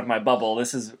 Please get out of my bubble.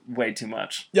 This is way too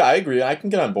much. Yeah, I agree. I can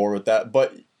get on board with that.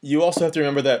 But you also have to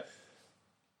remember that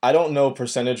I don't know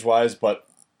percentage-wise, but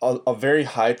a very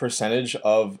high percentage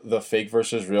of the fake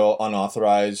versus real,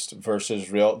 unauthorized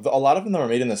versus real, a lot of them are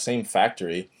made in the same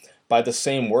factory by the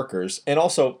same workers. And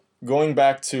also, going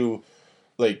back to,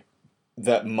 like,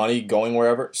 that money going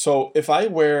wherever. So, if I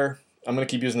wear... I'm going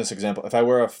to keep using this example. If I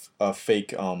wear a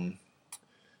fake...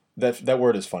 that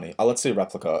word is funny. Let's say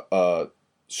replica.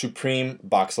 Supreme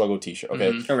box logo T-shirt. Okay.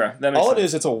 Okay. That makes all sense. it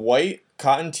is, it's a white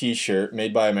cotton T-shirt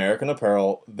made by American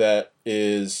Apparel that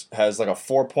has like a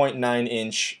 4.9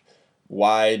 inch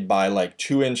wide by like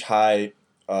 2 inch high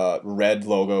red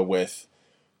logo with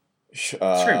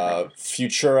Futura,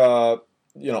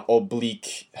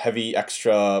 oblique heavy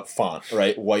extra font,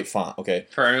 right? White font. Okay.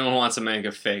 For anyone who wants to make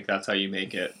a fake, that's how you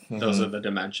make it. Those are the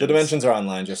dimensions. The dimensions are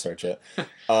online. Just search it.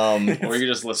 Or you can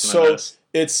just listen to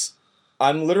this.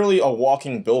 I'm literally a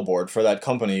walking billboard for that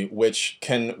company, which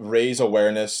can raise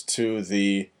awareness to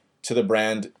the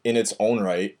brand in its own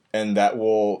right, and that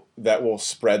will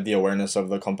spread the awareness of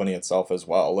the company itself as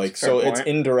well. Like, so it's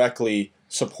indirectly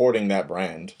supporting that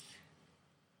brand.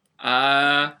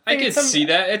 I can see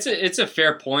that. It's a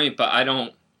fair point, but I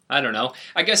don't know.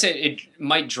 I guess it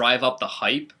might drive up the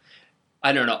hype.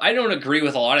 I don't know. I don't agree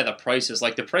with a lot of the prices.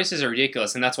 Like, the prices are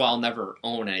ridiculous, and that's why I'll never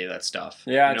own any of that stuff.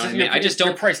 Yeah, you know what I mean? I just don't.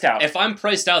 You're priced out. If I'm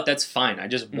priced out, that's fine. I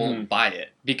just won't buy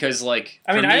it because, like,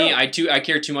 for me, I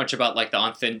care too much about like the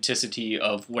authenticity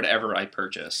of whatever I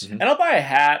purchase. And I'll buy a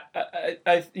hat.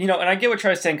 And I get what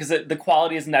Troy's saying because the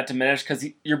quality isn't that diminished because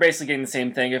you're basically getting the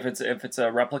same thing if it's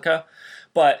a replica,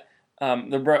 but.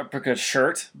 The replica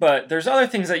shirt, but there's other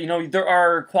things that there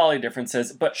are quality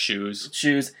differences. But shoes,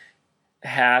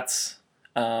 hats,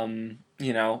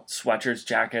 sweatshirts,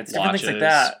 jackets, different things like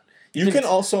that.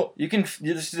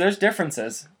 There's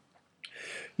differences.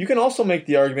 You can also make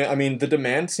the argument. I mean, the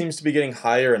demand seems to be getting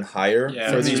higher and higher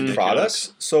for these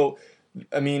products. So,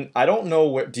 I mean, I don't know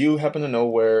where. Do you happen to know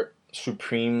where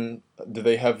Supreme? Do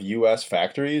they have U.S.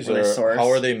 factories or how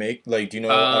are they make? Like, do you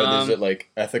know? Is it like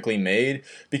ethically made?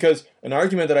 Because an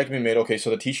argument that I can be made. Okay, so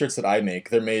the T-shirts that I make,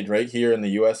 they're made right here in the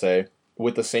USA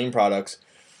with the same products.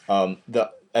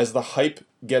 As the hype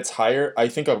gets higher, I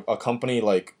think a company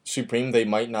like Supreme, they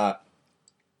might not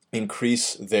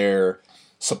increase their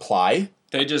supply.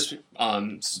 They just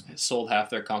sold half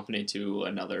their company to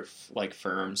another like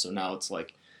firm, so now it's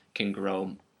like can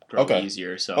grow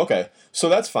easier. So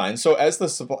that's fine. So as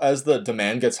the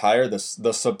demand gets higher, the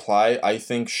supply I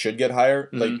think should get higher.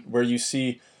 Like where you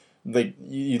see, like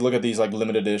you look at these like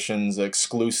limited editions,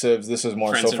 exclusives. This is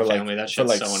more Friends so for family, like so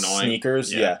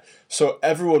sneakers. Yeah. So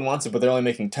everyone wants it, but they're only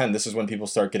making 10. This is when people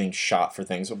start getting shot for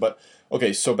things. But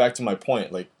okay, so back to my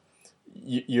point, like.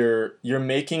 You're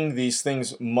making these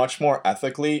things much more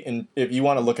ethically, and if you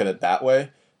want to look at it that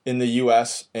way, in the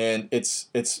U.S., and it's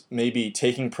maybe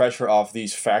taking pressure off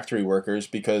these factory workers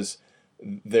because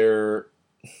they're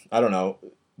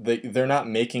not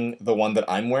making the one that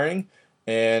I'm wearing,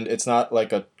 and it's not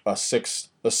like a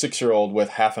 6-year-old with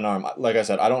half an arm. Like I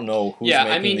said, I don't know who's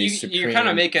making these Supreme... you're kind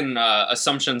of making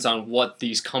assumptions on what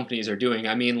these companies are doing.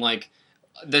 I mean, like.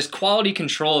 This quality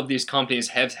control of these companies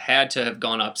have had to have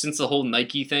gone up since the whole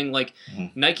Nike thing. Like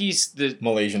Nike's the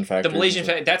Malaysian factory. The Malaysian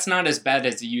factory, that's not as bad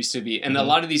as it used to be. And a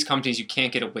lot of these companies, you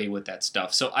can't get away with that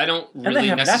stuff. So I don't really.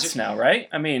 And they have nets now, right?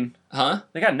 I mean,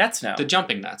 They got nets now. The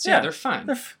jumping nets. Yeah, they're fine.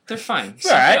 They're fine.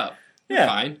 All right. Up. They're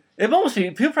fine. It almost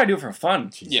people probably do it for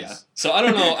fun. Jesus. Yeah. So I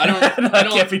don't know. I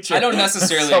don't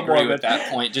necessarily agree with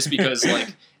that point. Just because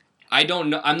like I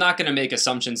don't know. I'm not going to make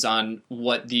assumptions on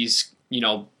what these.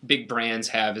 Big brands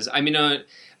have I know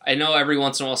every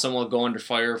once in a while someone will go under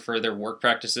fire for their work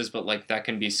practices, but like that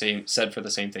can be said for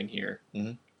the same thing here.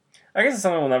 Mm-hmm. I guess it's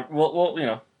something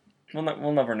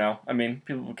we'll never know. I mean,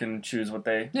 people can choose what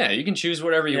they. Yeah, you can choose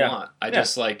whatever you want.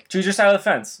 Just like choose your side of the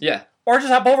fence. Yeah, or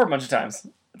just hop over a bunch of times.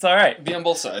 It's all right. Be on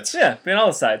both sides. Yeah, be on all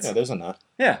the sides. Yeah, there's a nut.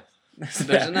 Yeah.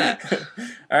 There's a net.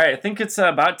 All right, I think it's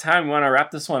about time. We want to wrap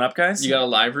this one up, guys. You got a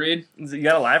live read? You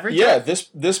got a live read? Yeah, this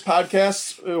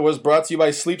podcast was brought to you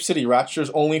by Sleep City, Rochester's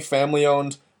only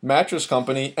family-owned mattress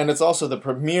company, and it's also the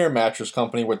premier mattress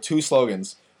company with 2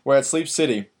 slogans. We're at Sleep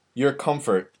City, your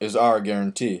comfort is our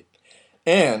guarantee.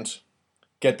 And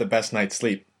get the best night's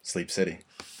sleep, Sleep City.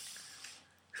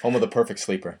 Home of the perfect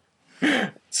sleeper.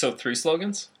 So 3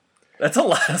 slogans? That's a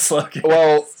lot of slogans.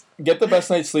 Well, get the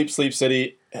best night's sleep, Sleep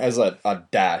City has a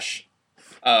dash.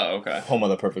 Oh, okay. Home of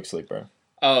the perfect sleeper.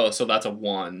 Oh, so that's a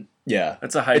 1. Yeah.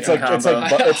 It's a hyphen.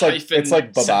 It's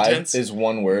like bye-bye is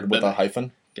one word with a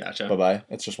hyphen. Gotcha. Bye-bye.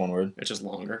 It's just one word. It's just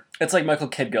longer. It's like Michael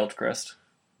Kidd Gilchrist.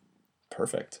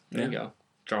 Perfect. There you go.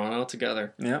 Drawing it all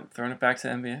together. Yep, throwing it back to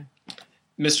NBA.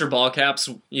 Mr.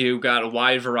 Ballcaps, you got a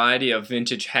wide variety of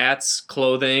vintage hats,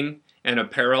 clothing, and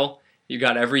apparel. You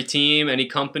got every team, any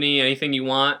company, anything you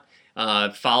want.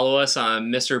 Follow us on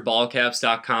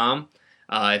MrBallcaps.com.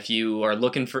 If you are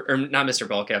looking for, or not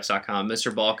MrBallcaps.com,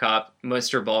 Mr.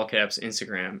 Ballcaps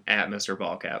Instagram at Mr.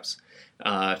 Ballcaps.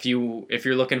 If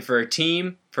you're looking for a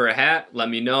team for a hat, let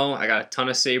me know. I got a ton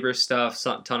of Sabre stuff,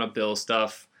 ton of Bill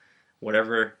stuff,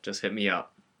 whatever. Just hit me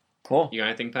up. Cool. You got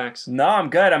anything, Pax? No, I'm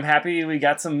good. I'm happy we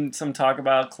got some talk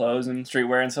about clothes and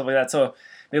streetwear and stuff like that. So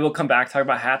maybe we'll come back talk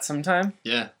about hats sometime.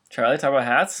 Yeah. Charlie, talk about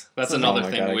hats? That's another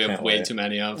thing we have way too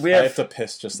many of. I have to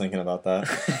piss just thinking about that.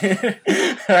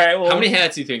 All right. Well, how many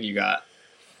hats do you think you got?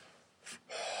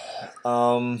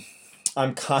 I'm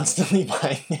constantly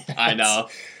buying hats. I know.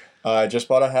 I just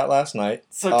bought a hat last night.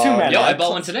 So too many. Yeah, I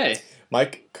bought one today.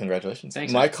 Congratulations.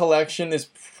 Thanks. My collection is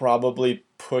probably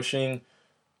pushing.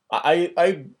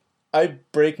 I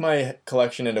break my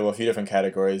collection into a few different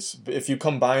categories. If you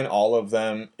combine all of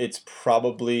them, it's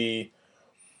probably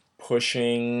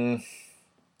pushing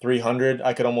 300.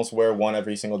 I could almost wear one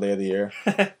every single day of the year.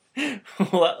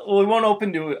 Well, we won't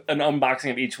open to an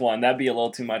unboxing of each one. That'd be a little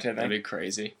too much, I think. That'd be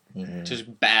crazy. Mm-hmm.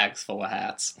 Just bags full of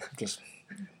hats. Just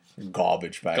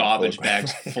Garbage bag.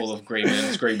 Bags full of gray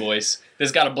men's, gray boys.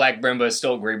 This got a black brim, but it's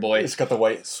still a gray boy. It's got the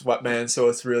white sweatband, so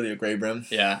it's really a gray brim.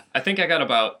 Yeah. I think I got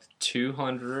about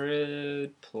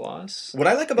 200 plus. What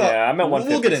I like about... Yeah, I'm at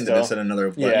 150 We'll get into still. this in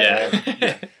another...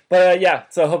 Yeah.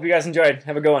 But, so I hope you guys enjoyed.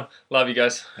 Have a good one. Love you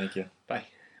guys. Thank you. Bye.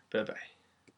 Bye-bye.